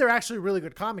 And they're actually really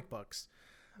good comic books.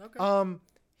 Okay.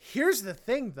 Here's the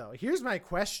thing though. Here's my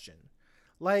question.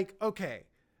 Like, okay,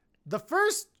 the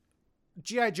first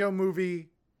G.I. Joe movie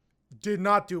did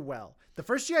not do well. The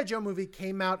first G.I. Joe movie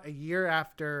came out a year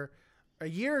or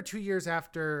 2 years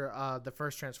after the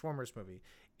first Transformers movie.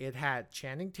 It had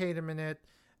Channing Tatum in it.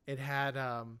 It had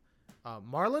Marlon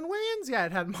Wayans. Yeah,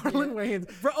 it had Marlon Wayans.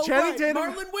 Tatum.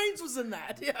 Marlon Wayans was in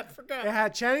that. Yeah, I forgot. It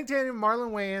had Channing Tatum,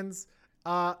 Marlon Wayans,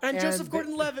 and Joseph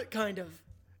Gordon-Levitt, kind of.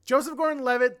 Joseph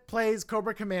Gordon-Levitt plays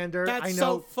Cobra Commander. That's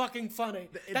so fucking funny.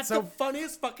 That's the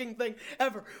funniest fucking thing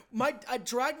ever. I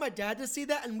dragged my dad to see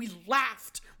that, and we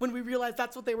laughed when we realized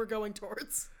that's what they were going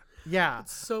towards. Yeah,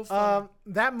 it's so funny.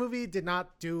 That movie did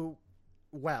not do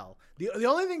well. The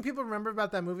only thing people remember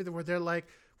about that movie where they're like,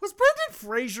 was Brendan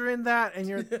Fraser in that? And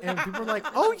people are like,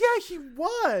 oh yeah, he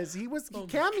was. He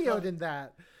cameoed in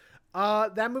that.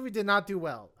 That movie did not do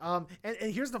well. And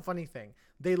here's the funny thing.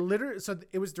 So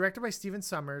it was directed by Steven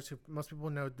Sommers, who most people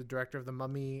know, the director of The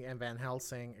Mummy and Van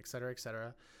Helsing, et cetera, et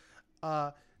cetera.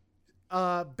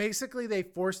 Basically they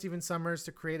forced Steven Sommers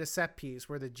to create a set piece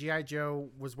where the G.I. Joe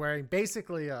was wearing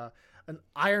basically an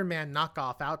Iron Man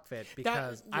knockoff outfit,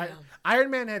 because Iron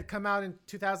Man had come out in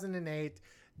 2008.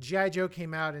 G.I. Joe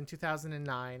came out in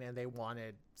 2009, and they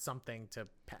wanted something to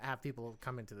have people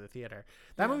come into the theater.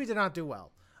 That movie did not do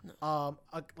well. No.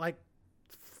 Like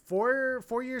 4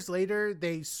 years later,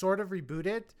 they sort of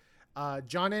rebooted.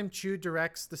 John M. Chu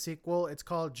directs the sequel. It's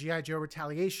called G.I. Joe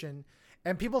Retaliation.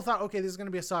 And people thought, okay, this is going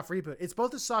to be a soft reboot. It's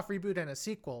both a soft reboot and a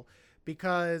sequel,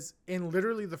 because in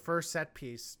literally the first set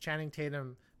piece, Channing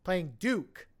Tatum playing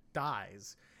Duke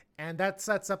dies. And that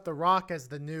sets up The Rock as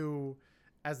the new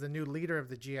leader of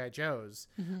the G.I. Joes.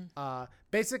 Mm-hmm.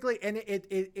 Basically, and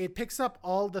it picks up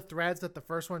all the threads that the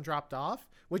first one dropped off,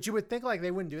 which you would think like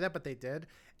they wouldn't do that, but they did.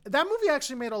 That movie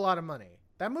actually made a lot of money.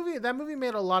 That movie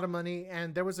made a lot of money,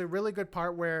 and there was a really good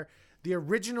part where the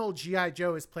original G.I.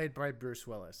 Joe is played by Bruce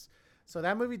Willis. So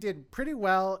that movie did pretty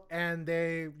well, and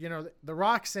The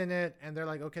Rock's in it, and they're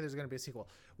like, okay, there's going to be a sequel.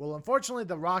 Well, unfortunately,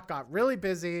 The Rock got really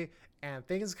busy, and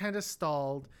things kind of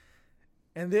stalled.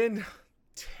 And then,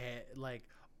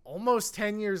 almost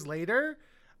 10 years later,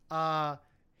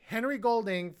 Henry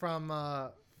Golding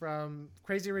from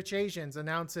Crazy Rich Asians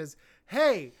announces,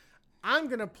 hey, I'm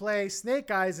going to play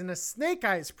Snake Eyes in a Snake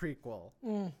Eyes prequel.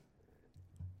 Mm.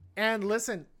 And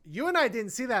listen, you and I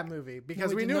didn't see that movie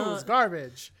because we knew it was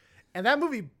garbage. And that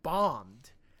movie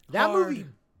bombed. That movie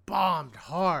bombed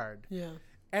hard. Yeah.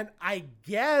 And I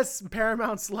guess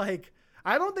Paramount's like,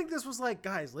 I don't think this was like,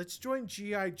 guys, let's join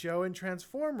G.I. Joe and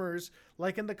Transformers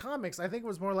like in the comics. I think it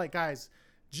was more like, guys,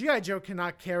 G.I. Joe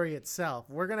cannot carry itself.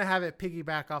 We're going to have it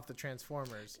piggyback off the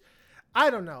Transformers. I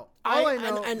don't know. All I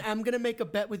know. And I'm going to make a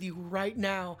bet with you right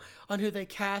now on who they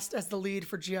cast as the lead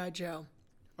for G.I. Joe.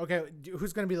 Okay,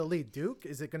 who's going to be the lead? Duke?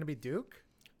 Is it going to be Duke?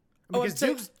 Oh,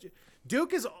 Because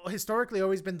Duke has historically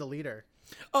always been the leader.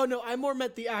 Oh, no, I more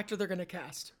meant the actor they're going to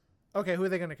cast. Okay, who are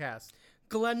they going to cast?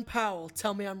 Glenn Powell.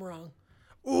 Tell me I'm wrong.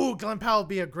 Ooh, Glenn Powell would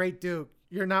be a great Duke.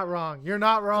 You're not wrong. You're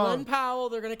not wrong. Glenn Powell,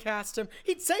 they're going to cast him.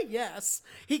 He'd say yes.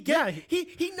 He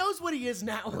knows what he is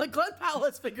now. Like, Glenn Powell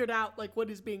has figured out, like, what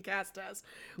he's being cast as.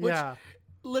 Which,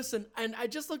 listen, and I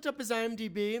just looked up his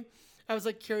IMDb. I was,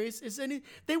 like, curious.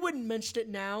 They wouldn't mention it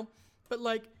now, but,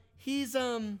 like, he's,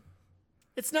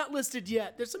 it's not listed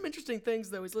yet. There's some interesting things,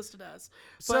 though, he's listed as.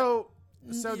 So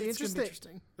But the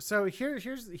interesting. So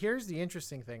here's the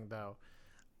interesting thing, though.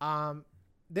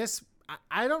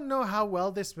 I don't know how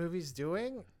well this movie's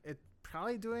doing. It's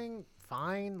probably doing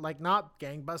fine. Like, not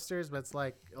gangbusters, but it's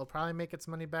like it'll probably make its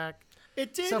money back.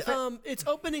 It did. Its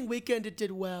opening weekend, it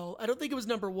did well. I don't think it was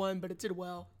number one, but it did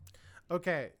well.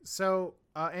 Okay, so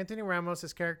Anthony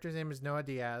Ramos' character's name is Noah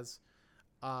Diaz.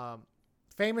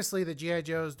 Famously, the G.I.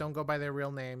 Joes don't go by their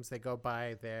real names; they go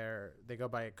by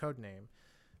a code name.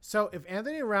 So if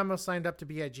Anthony Ramos signed up to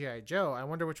be a G.I. Joe, I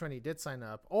wonder which one he did sign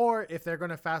up, or if they're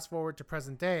going to fast forward to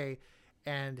present day,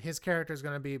 and his character is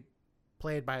going to be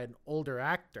played by an older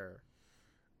actor.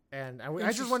 And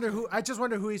I just wonder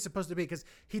who he's supposed to be, because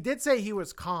he did say he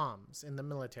was comms in the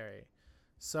military.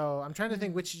 So I'm trying to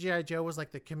think which G.I. Joe was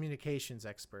like the communications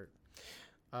expert.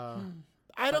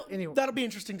 Anyway, that'll be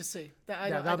interesting to see.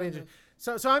 That'll be interesting.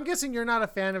 So I'm guessing you're not a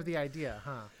fan of the idea,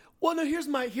 huh? Well, no. Here's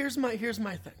my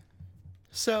thing.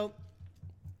 So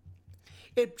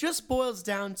it just boils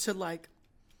down to, like,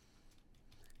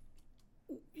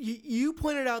 you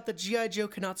pointed out that G.I. Joe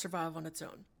cannot survive on its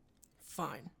own.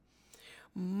 Fine.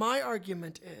 My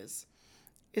argument is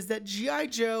that G.I.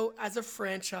 Joe as a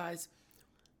franchise,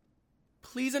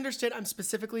 please understand, I'm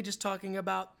specifically just talking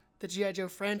about the G.I. Joe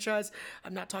franchise.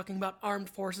 I'm not talking about armed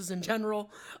forces in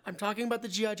general. I'm talking about the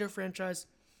G.I. Joe franchise.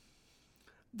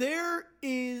 There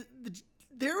is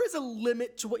a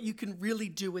limit to what you can really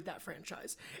do with that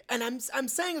franchise. And I'm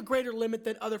saying a greater limit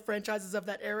than other franchises of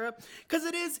that era, because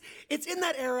it's in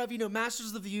that era of,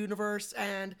 Masters of the Universe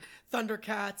and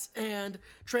Thundercats and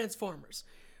Transformers.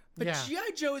 But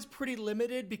G.I. Joe is pretty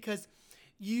limited because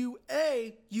you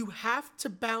have to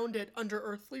bound it under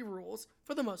earthly rules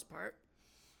for the most part.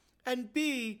 And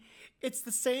B, it's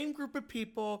the same group of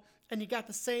people and you got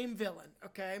the same villain,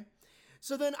 okay?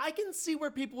 So then I can see where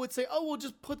people would say, oh, we'll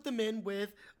just put them in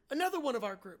with another one of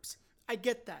our groups. I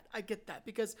get that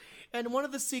because in one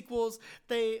of the sequels,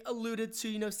 they alluded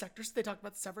to, sectors. They talked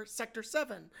about Sector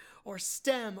 7 or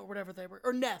STEM or whatever they were,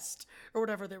 or Nest or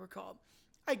whatever they were called.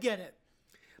 I get it.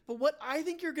 But what I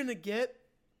think you're going to get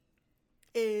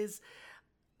is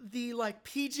the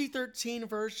PG-13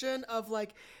 version of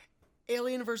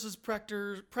Alien versus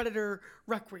Predator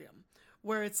Requiem,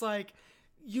 where it's they're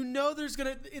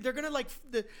gonna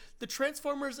the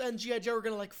Transformers and G.I. Joe are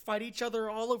gonna fight each other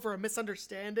all over a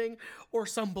misunderstanding or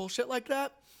some bullshit like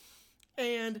that,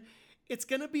 and it's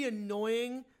gonna be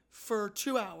annoying for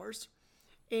 2 hours,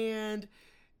 and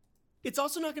it's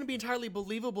also not gonna be entirely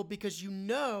believable because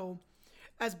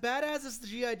as badass as the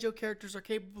G.I. Joe characters are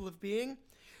capable of being,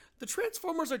 the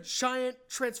Transformers are giant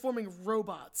transforming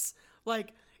robots.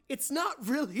 It's not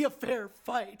really a fair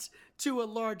fight to a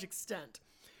large extent.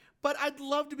 But I'd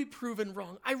love to be proven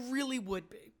wrong. I really would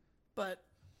be. But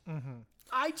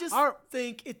I just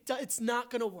think it's not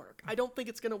going to work. I don't think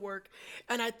it's going to work.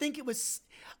 And I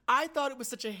thought it was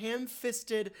such a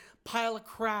ham-fisted pile of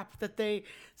crap that they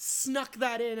snuck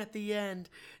that in at the end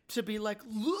to be like,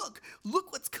 look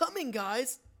what's coming,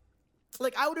 guys.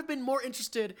 I would have been more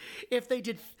interested if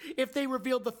they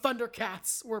revealed the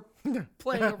Thundercats were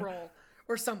playing a role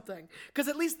or something. Because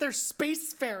at least they're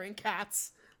spacefaring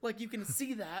cats. You can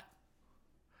see that.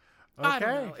 Okay. I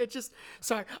don't know. It just...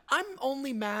 Sorry. I'm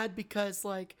only mad because,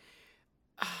 sorry.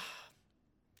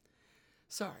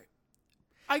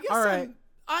 I guess right.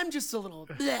 I'm just a little...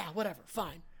 Yeah, whatever.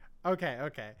 Fine.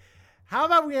 Okay. How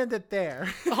about we end it there?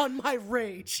 On my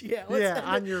rage. Yeah,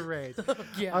 on your rage.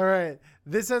 Yeah. All right.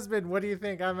 This has been What Do You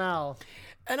Think? I'm Al.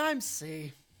 And I'm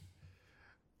C.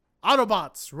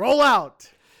 Autobots, roll out!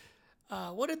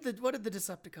 What did the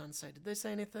Decepticons say? Did they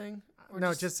say anything? Or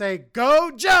no, just say,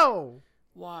 Go Joe!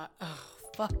 Why? Oh,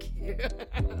 fuck you.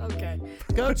 Okay.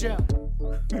 Go Joe.